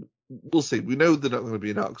 So we'll see. We know they're not going to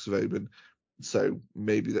be in Arcs of Omen, so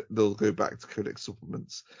maybe they'll go back to codex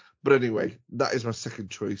supplements. But anyway, that is my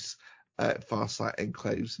second choice, Farsight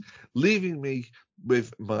Enclaves, leaving me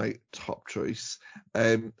with my top choice.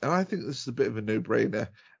 And I think this is a bit of a no-brainer.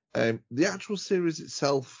 The actual series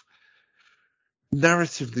itself,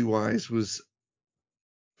 narratively wise, was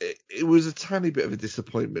a tiny bit of a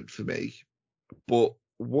disappointment for me. But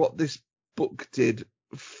what this book did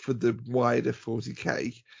for the wider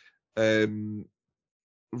 40k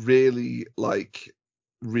really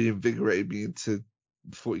reinvigorated me into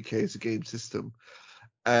 40k as a game system,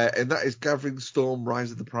 and that is Gathering Storm: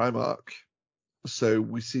 Rise of the Primarch. So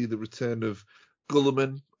we see the return of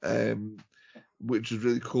Gulliman, which is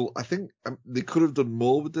really cool. I think they could have done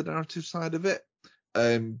more with the narrative side of it,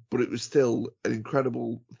 but it was still an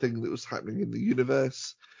incredible thing that was happening in the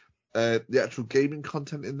universe. The actual gaming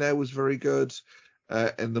content in there was very good,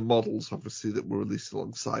 and the models obviously that were released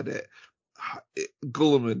alongside it.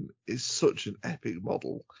 Gulliman is such an epic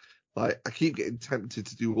model. I keep getting tempted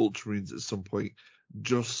to do Ultramarines at some point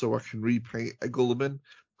just so I can repaint a Gulliman,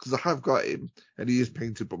 because I have got him and he is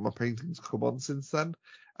painted, but my painting's come on since then,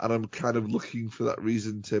 and I'm kind of looking for that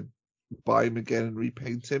reason to buy him again and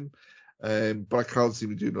repaint him. But I can't see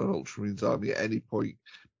me doing an Ultramarines army at any point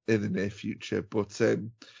in the near future. But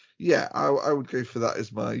yeah, I would go for that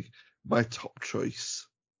as my top choice.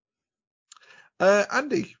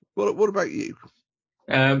 Andy, what about you?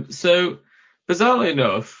 So bizarrely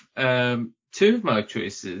enough, 2 of my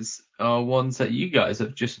choices are ones that you guys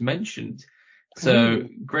have just mentioned. So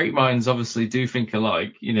great minds obviously do think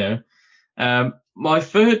alike, My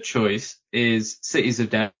third choice is Cities of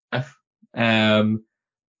Death.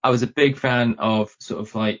 I was a big fan of sort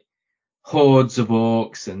of like hordes of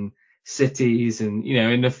orcs and cities, and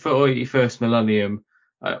in the 41st millennium,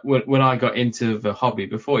 when I got into the hobby,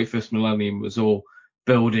 the 41st millennium was all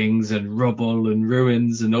buildings and rubble and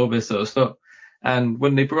ruins and all this sort of stuff. And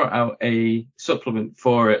when they brought out a supplement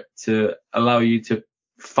for it to allow you to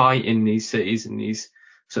fight in these cities and these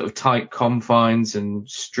sort of tight confines and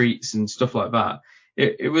streets and stuff like that,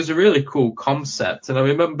 it was a really cool concept. And I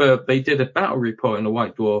remember they did a battle report in the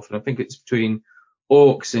White Dwarf, and I think it's between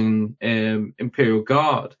orcs and Imperial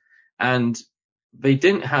Guard, and they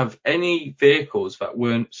didn't have any vehicles that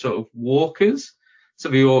weren't sort of walkers. So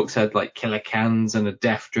the orcs had like killer cans and a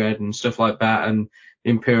death dread and stuff like that, and the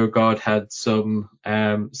Imperial Guard had some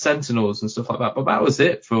sentinels and stuff like that. But that was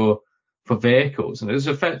it for vehicles, and it was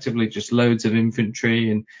effectively just loads of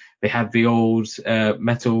infantry, and they had the old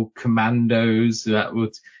metal commandos that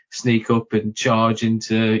would sneak up and charge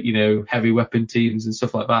into heavy weapon teams and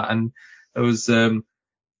stuff like that. And there was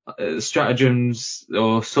stratagems,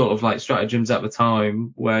 or sort of like stratagems at the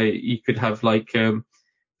time, where you could have like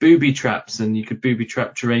booby traps, and you could booby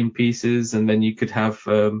trap terrain pieces, and then you could have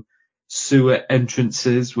sewer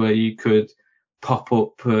entrances where you could pop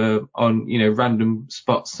up on random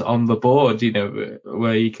spots on the board,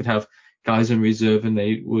 where you could have guys in reserve and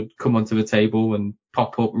they would come onto the table and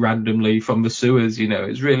pop up randomly from the sewers.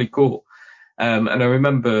 It's really cool. And I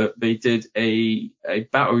remember they did a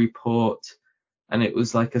battle report, and it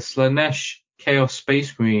was like a Slanesh Chaos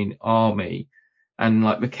Space Marine army, and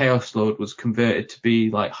like the Chaos Lord was converted to be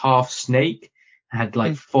like half snake, had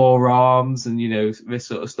like 4 arms, and this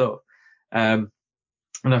sort of stuff.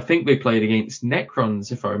 And I think they played against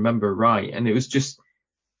Necrons, if I remember right. And it was just,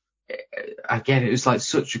 again, it was like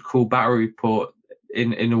such a cool battle report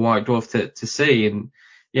in the White Dwarf to see. And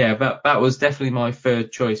yeah, that was definitely my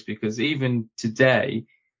third choice, because even today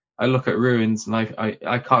I look at ruins and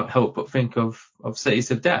I can't help but think of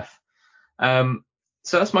Cities of Death.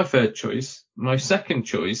 So that's my third choice. My second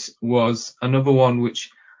choice was another one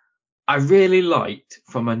which I really liked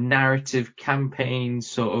from a narrative campaign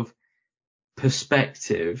sort of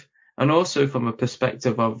perspective, and also from a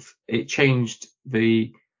perspective of it changed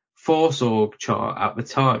the Force Org chart at the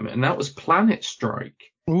time, and that was Planet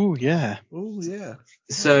Strike. Oh yeah.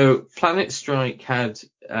 So Planet Strike had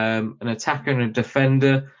an attacker and a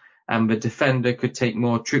defender, and the defender could take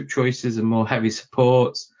more troop choices and more heavy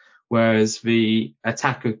supports, whereas the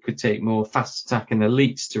attacker could take more fast attack and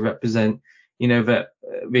elites to represent, that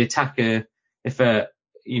the attacker, if they're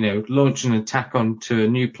launch an attack onto a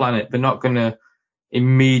new planet, they're not going to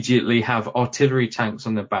immediately have artillery tanks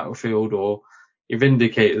on the battlefield or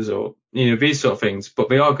Vindicators or these sort of things, but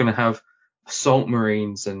they are going to have assault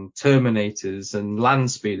marines and terminators and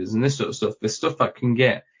land speeders and this sort of stuff. The stuff that can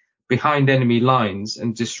get behind enemy lines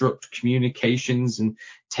and disrupt communications and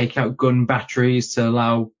take out gun batteries to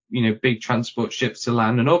allow big transport ships to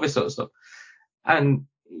land and all this sort of stuff. And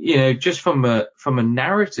just from a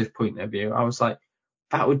narrative point of view, I was like,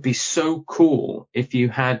 that would be so cool if you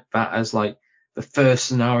had that as like the first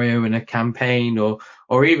scenario in a campaign,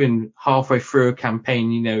 or even halfway through a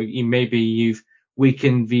campaign. Maybe you've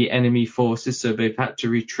weakened the enemy forces, so they've had to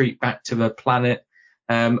retreat back to their planet.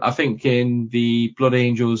 I think in the Blood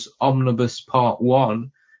Angels Omnibus Part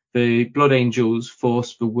 1, the Blood Angels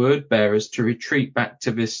forced the Word Bearers to retreat back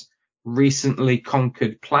to this recently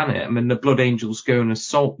conquered planet, and then the Blood Angels go and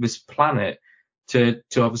assault this planet to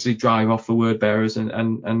obviously drive off the Word Bearers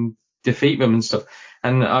and defeat them and stuff.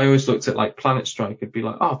 And I always looked at like Planet Strike, I'd be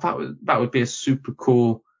like, oh, that would be a super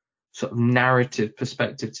cool sort of narrative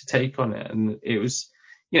perspective to take on it. And it was,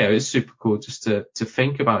 it's super cool just to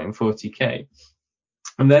think about in 40k.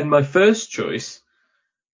 And then my first choice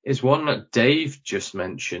is one that Dave just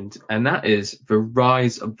mentioned, and that is The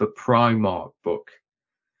Rise of the Primarch book.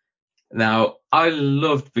 Now, I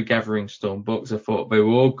loved the Gathering Storm books. I thought they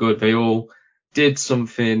were all good. They all did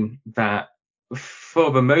something that,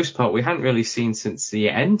 for the most part, we hadn't really seen since the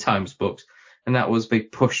End Times books, and that was they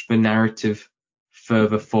pushed the narrative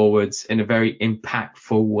further forwards in a very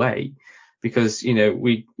impactful way. Because,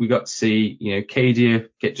 we got to see, Cadia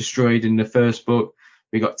get destroyed in the first book.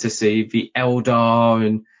 We got to see the Eldar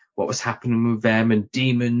and what was happening with them, and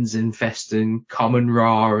demons infesting Common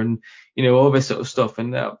Ra, and all this sort of stuff.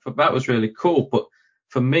 And that was really cool. But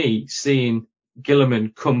for me, seeing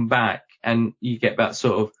Guilliman come back, and you get that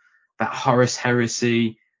sort of that Horus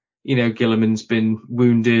heresy, Guilliman's been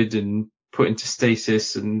wounded and put into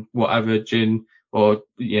stasis and whatever,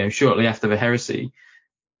 shortly after the heresy,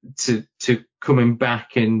 to coming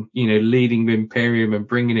back and leading the Imperium and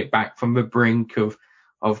bringing it back from the brink of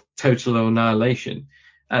total annihilation.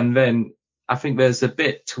 And then I think there's a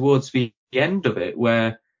bit towards the end of it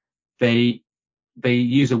where they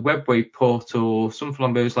use a webway portal or something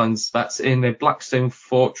along those lines that's in a Blackstone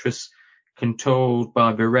fortress controlled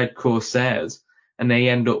by the Red Corsairs, and they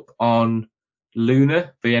end up on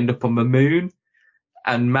Luna. They end up on the moon,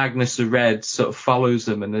 and Magnus the Red sort of follows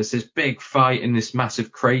them, and there's this big fight in this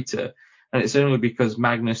massive crater, and it's only because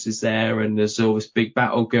Magnus is there and there's all this big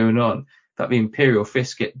battle going on that the Imperial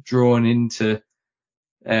Fist get drawn into.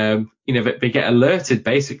 They get alerted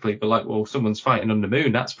basically. They're like, well, someone's fighting on the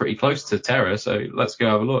moon. That's pretty close to Terra, so let's go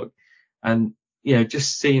have a look. And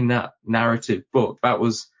just seeing that narrative book, that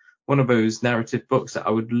was one of those narrative books that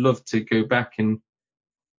I would love to go back and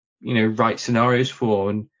write scenarios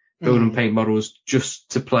for and build and paint models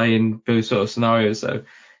just to play in those sort of scenarios. So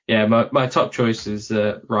yeah, my top choice is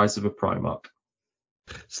Rise of a Primarch.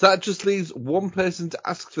 So that just leaves one person to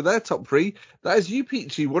ask for their top 3. That is you,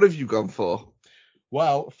 Peachy. What have you gone for?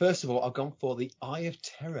 Well, first of all, I've gone for the Eye of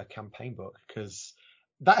Terror campaign book, because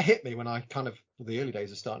that hit me when I the early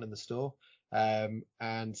days of starting in the store, and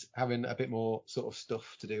having a bit more sort of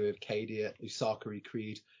stuff to do with Cadia, Usakari,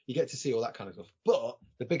 Creed. You get to see all that kind of stuff. But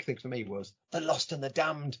the big thing for me was the Lost and the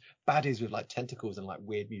Damned baddies with like tentacles and like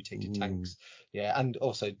weird mutated tanks. Yeah, and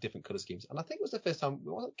also different colour schemes. And I think it was the first time,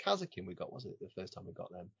 wasn't Kazakin we got, was it? The first time we got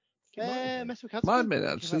them. Might have been,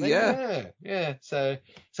 actually, yeah. Yeah. So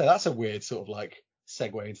that's a weird sort of like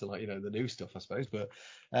segue into like the new stuff, I suppose, but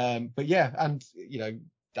yeah, and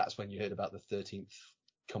that's when you heard about the 13th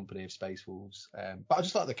Company of Space Wolves, but I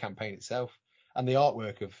just like the campaign itself and the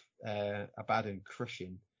artwork of Abaddon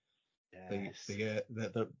crushing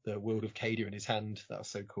the world of Cadia in his hand. That was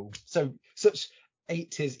so cool. So such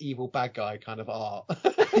 80s evil bad guy kind of art.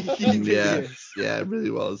 Yeah, it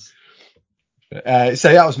really was. So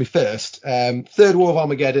that was my first. Third War of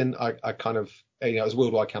Armageddon, I kind of, it was a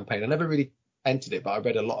worldwide campaign. I never really entered it, but I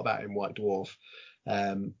read a lot about it in White Dwarf,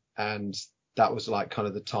 and that was like kind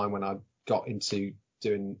of the time when I got into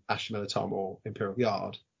doing Asher Militarum or Imperial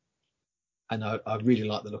Guard, and I really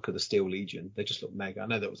liked the look of the Steel Legion. They just looked mega. I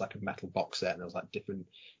know there was like a metal box set, and there was like different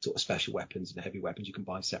sort of special weapons and heavy weapons you can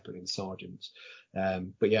buy separately in sergeants.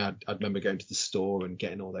 But yeah, I remember going to the store and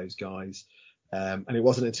getting all those guys. And it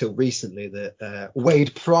wasn't until recently that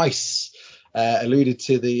Wade Price alluded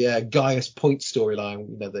to the Gaius Point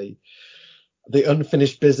storyline, the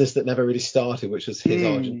unfinished business that never really started, which was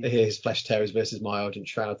his Flesh Tearers versus my Argent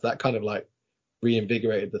Shroud. That kind of like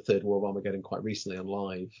reinvigorated the Third War of Armageddon quite recently on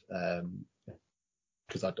live,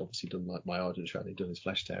 because I'd obviously done like my Argent Shroud, he'd done his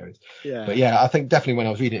Flesh Tearers. Yeah. But yeah, I think definitely when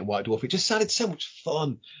I was reading it in White Dwarf, it just sounded so much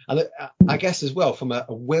fun. And I guess as well, from a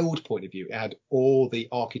world point of view, it had all the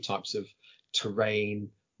archetypes of terrain,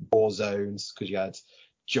 war zones, because you had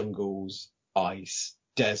jungles, ice,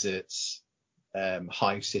 deserts,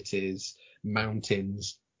 hive cities,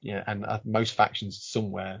 mountains, and most factions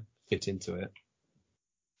somewhere fit into it.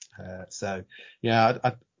 So yeah,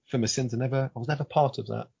 for my sins, I was never part of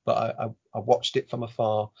that, but I watched it from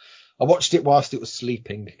afar. I watched it whilst it was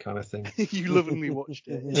sleeping, kind of thing. You lovingly watched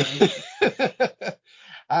it. Yeah.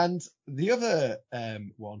 And the other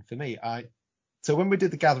one for me, so when we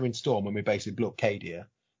did the Gathering Storm, when we basically blew up Cadia,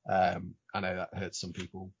 I know that hurts some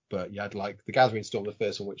people, but you had like the Gathering Storm, the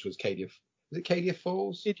first one, which was Cadia. Was it Cadia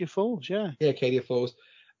Falls? Cadia Falls, yeah. Yeah, Cadia Falls.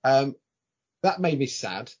 That made me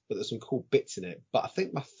sad, but there's some cool bits in it. But I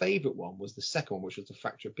think my favourite one was the second one, which was the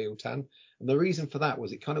Fracture of Biltan. And the reason for that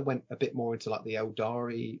was it kind of went a bit more into like the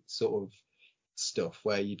Eldari sort of stuff,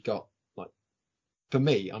 where you'd got like, for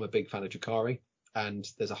me, I'm a big fan of Drakari, and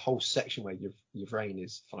there's a whole section where Yvraine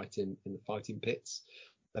is fighting in the fighting pits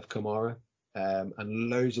of Kamara, and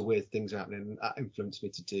loads of weird things are happening. And that influenced me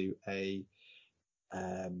to do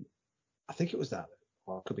I think it was that.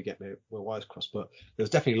 Well, I could be getting my wires crossed, but there was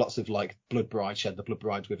definitely lots of like Blood Brides. She had the Blood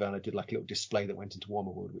Brides with her, and I did like a little display that went into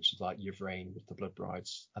Warmerwood, which is like Yvraine with the Blood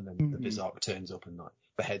Brides, and then the Vizark turns up and like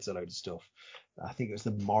beheads a load of stuff. I think it was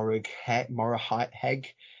the Moraheg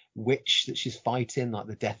witch that she's fighting, like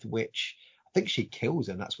the Death Witch. I think she kills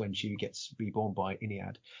her, and that's when she gets reborn by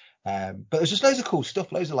Inead. But there's just loads of cool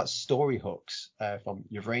stuff, loads of like story hooks from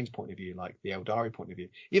Yvraine's point of view, like the Eldari point of view,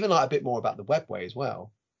 even like a bit more about the Webway as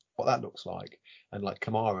well, what that looks like, and like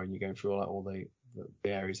Kamara, and you're going through all the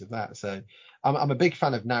areas of that. So I'm a big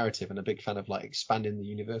fan of narrative and a big fan of like expanding the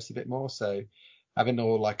universe a bit more. So having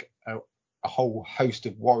all like a whole host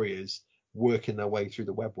of warriors working their way through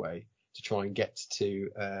the Webway to try and get to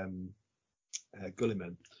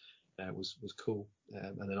Gulliman was cool.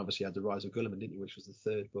 And then obviously you had the Rise of Gulliman, didn't you, which was the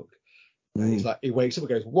third book. He's like, he wakes up and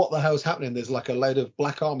goes, what the hell's happening? There's like a load of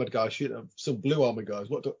black armored guys shooting at some blue armored guys.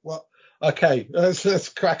 What? Okay, let's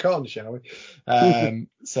crack on, shall we?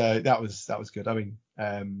 So that was good. I mean,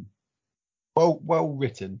 well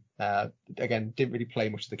written. Again, didn't really play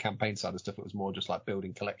much of the campaign side of stuff. It was more just like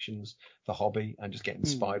building collections for hobby and just getting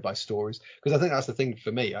inspired by stories. Because I think that's the thing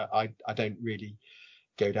for me. I don't really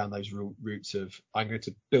go down those routes of I'm going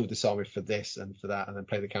to build this army for this and for that and then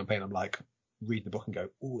play the campaign. I'm like, read the book and go,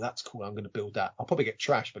 oh, that's cool. I'm going to build that. I'll probably get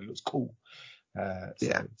trash, but it looks cool.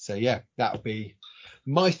 So that'll be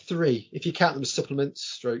my 3. If you count them as supplements,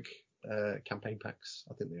 stroke campaign packs,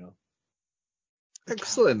 I think they are.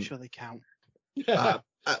 Excellent. I'm sure they count.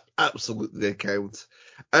 Absolutely, they count.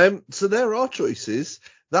 So there are choices.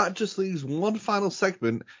 That just leaves one final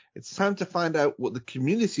segment. It's time to find out what the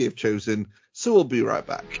community have chosen. So we'll be right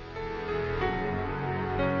back.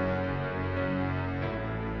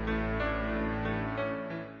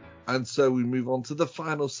 And so we move on to the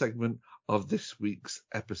final segment of this week's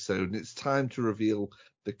episode. And it's time to reveal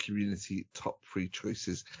the community top 3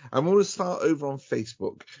 choices. I'm going to start over on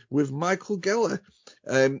Facebook with Michael Geller.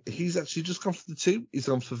 He's actually just gone for the 2. He's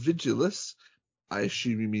gone for Vigilus. I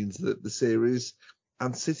assume he means the series,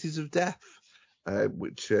 and Cities of Death,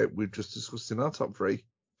 which we've just discussed in our top 3.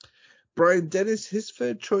 Brian Dennis, his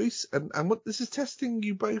third choice, and what this is testing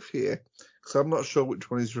you both here, because I'm not sure which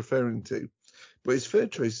one he's referring to. But his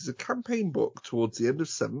third choice is a campaign book towards the end of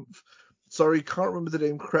 7th. Sorry, can't remember the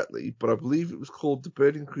name correctly, but I believe it was called The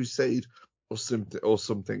Burning Crusade or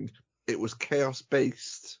something. It was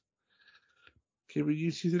chaos-based. Kira,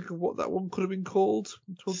 you think of what that one could have been called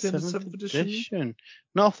towards the end of 7th edition?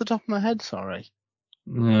 Not off the top of my head, sorry.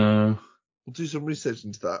 No. We'll do some research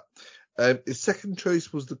into that. His second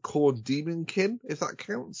choice was the Khorne Demonkin, if that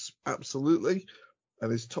counts. Absolutely.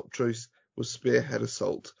 And his top choice was Spearhead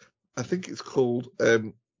Assault. I think it's called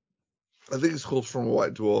From a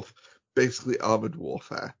White Dwarf, basically armored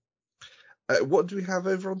warfare. What do we have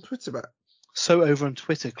over on Twitter, Matt? So over on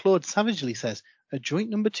Twitter, Claude savagely says, a joint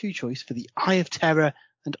number 2 choice for the Eye of Terror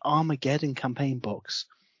and Armageddon campaign books,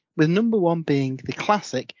 with number 1 being the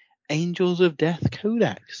classic Angels of Death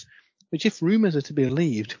Codex, which if rumours are to be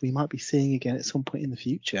believed, we might be seeing again at some point in the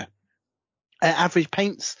future. Average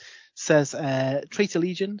Paints says, Traitor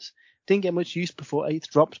Legions, didn't get much use before 8th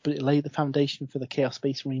dropped, but it laid the foundation for the Chaos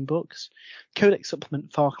Space Marine books. Codex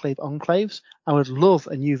Supplement Farclave Enclaves, I would love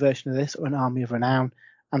a new version of this or an Army of Renown,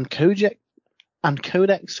 and Codex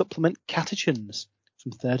Supplement Catechins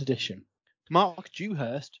from 3rd edition. Mark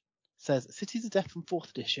Dewhurst says Cities of Death from 4th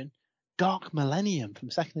edition, Dark Millennium from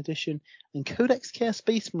 2nd edition, and Codex Chaos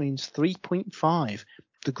Space Marines 3.5.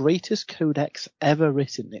 The greatest codex ever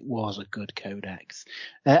written. It was a good codex.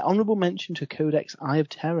 Honourable mention to Codex Eye of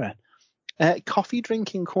Terror. Coffee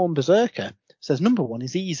Drinking Corn Berserker says number 1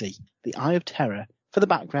 is easy. The Eye of Terror, for the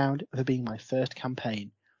background of it being my first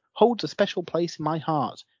campaign. Holds a special place in my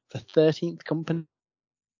heart for 13th Company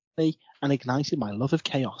and ignited my love of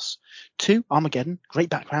chaos. 2, Armageddon, great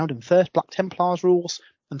background and first Black Templars rules.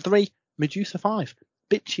 And 3, Medusa 5,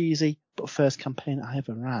 bit cheesy, but first campaign I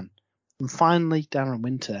ever ran. And finally, Darren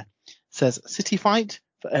Winter says City Fight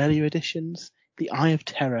for earlier editions, the Eye of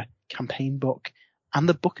Terror campaign book, and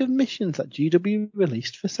the Book of Missions that GW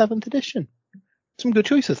released for 7th edition. Some good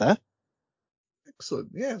choices there.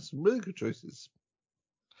 Excellent. Yeah, some really good choices.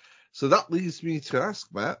 So that leads me to ask,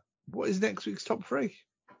 Matt, what is next week's top 3?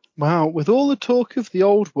 Wow, with all the talk of the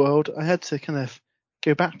old world, I had to kind of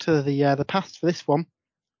go back to the past for this one.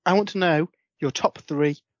 I want to know your top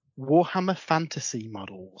 3 Warhammer Fantasy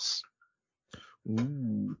models.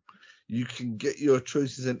 Ooh. You can get your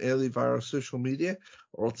choices in early via our social media,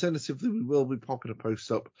 or alternatively, we will be popping a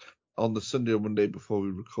post up on the Sunday or Monday before we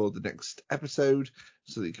record the next episode,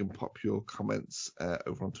 so that you can pop your comments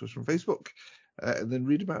over on Twitter and Facebook, and then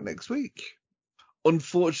read about next week.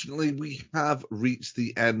 Unfortunately, we have reached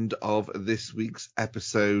the end of this week's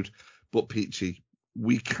episode, but Peachy,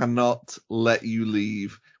 we cannot let you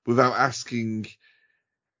leave without asking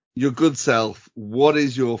your good self, what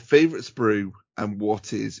is your favourite sprue and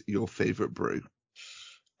what is your favourite brew?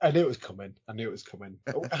 I knew it was coming.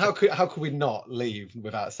 How could we not leave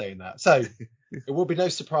without saying that? So it will be no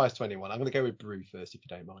surprise to anyone. I'm going to go with brew first, if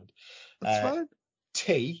you don't mind. That's fine.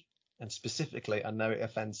 Tea, and specifically, I know it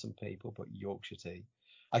offends some people, but Yorkshire tea.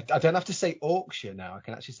 I don't have to say Yorkshire now. I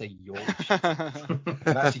can actually say Yorkshire. I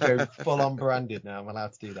can actually go full on branded now. I'm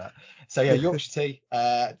allowed to do that. So yeah, Yorkshire tea.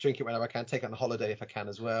 Drink it whenever I can. Take it on a holiday if I can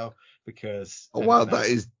as well, because. Oh wow, that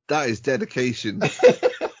is dedication.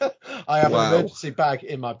 I have an emergency bag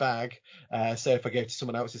in my bag, so if I go to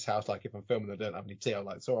someone else's house, like if I'm filming and I don't have any tea, I'm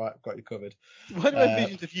like, it's all right, I've got you covered. Why do I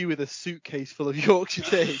envision of you with a suitcase full of Yorkshire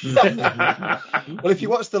tea? Well, if you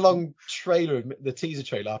watch the long trailer, the teaser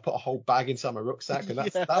trailer, I put a whole bag inside my rucksack, and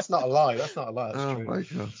that's not a lie. That's not a lie. That's true. My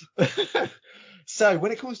god. So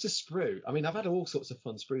when it comes to sprue, I mean, I've had all sorts of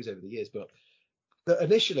fun sprues over the years, but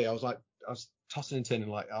initially I was tossing and turning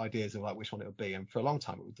like ideas of like which one it would be, and for a long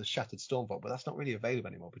time it was the Shattered Stormvault, but that's not really available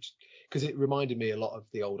anymore, because it reminded me a lot of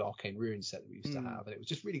the old Arcane Ruins set that we used to have, and it was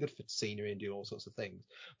just really good for scenery and doing all sorts of things.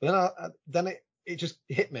 But then it just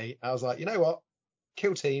hit me. I was like, you know what,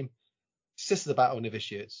 Kill Team, Sisters of the Battle,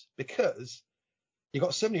 Novitiates, because you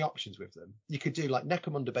got so many options with them. You could do like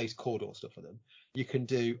Necromunda based Cawdor stuff for them. You can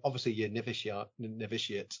do obviously your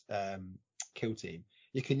Novitiate Kill Team.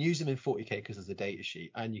 You can use them in 40k because there's a data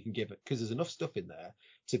sheet, and you can give it because there's enough stuff in there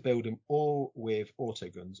to build them all with auto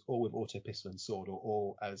guns, all with auto pistol and sword, or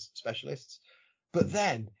all as specialists. But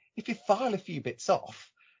then if you file a few bits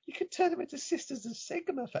off, you can turn them into Sisters of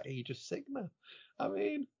Sigma for Age of Sigma. I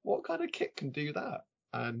mean, what kind of kit can do that?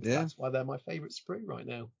 And that's why they're my favourite sprue right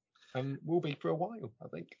now, and will be for a while, I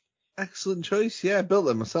think. Excellent choice. Yeah, I built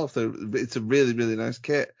them myself. It's a really, really nice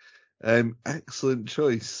kit. Excellent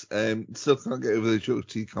choice. Still can't get over the Chuck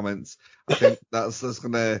T comments. I think that's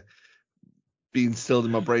gonna be instilled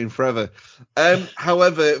in my brain forever.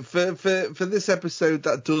 However, for this episode,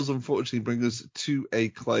 that does unfortunately bring us to a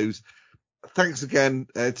close. Thanks again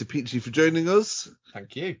to Peachy for joining us.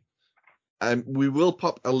 Thank you. We will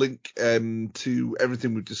pop a link to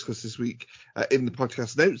everything we've discussed this week in the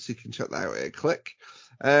podcast notes, so you can check that out at a click.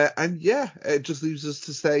 And yeah, it just leaves us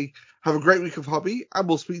to say, have a great week of hobby, and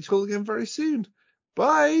we'll speak to you all again very soon.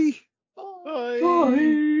 Bye. Bye.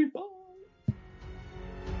 Bye. Bye.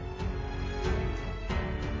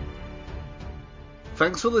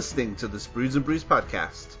 Thanks for listening to the Sprues and Brews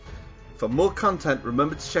podcast. For more content,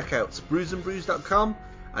 remember to check out spruesandbrews.com,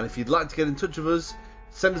 and if you'd like to get in touch with us,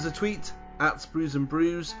 send us a tweet at Sprues and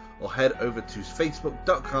Brews, or head over to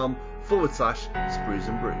facebook.com/Sprues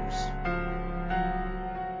and Brews.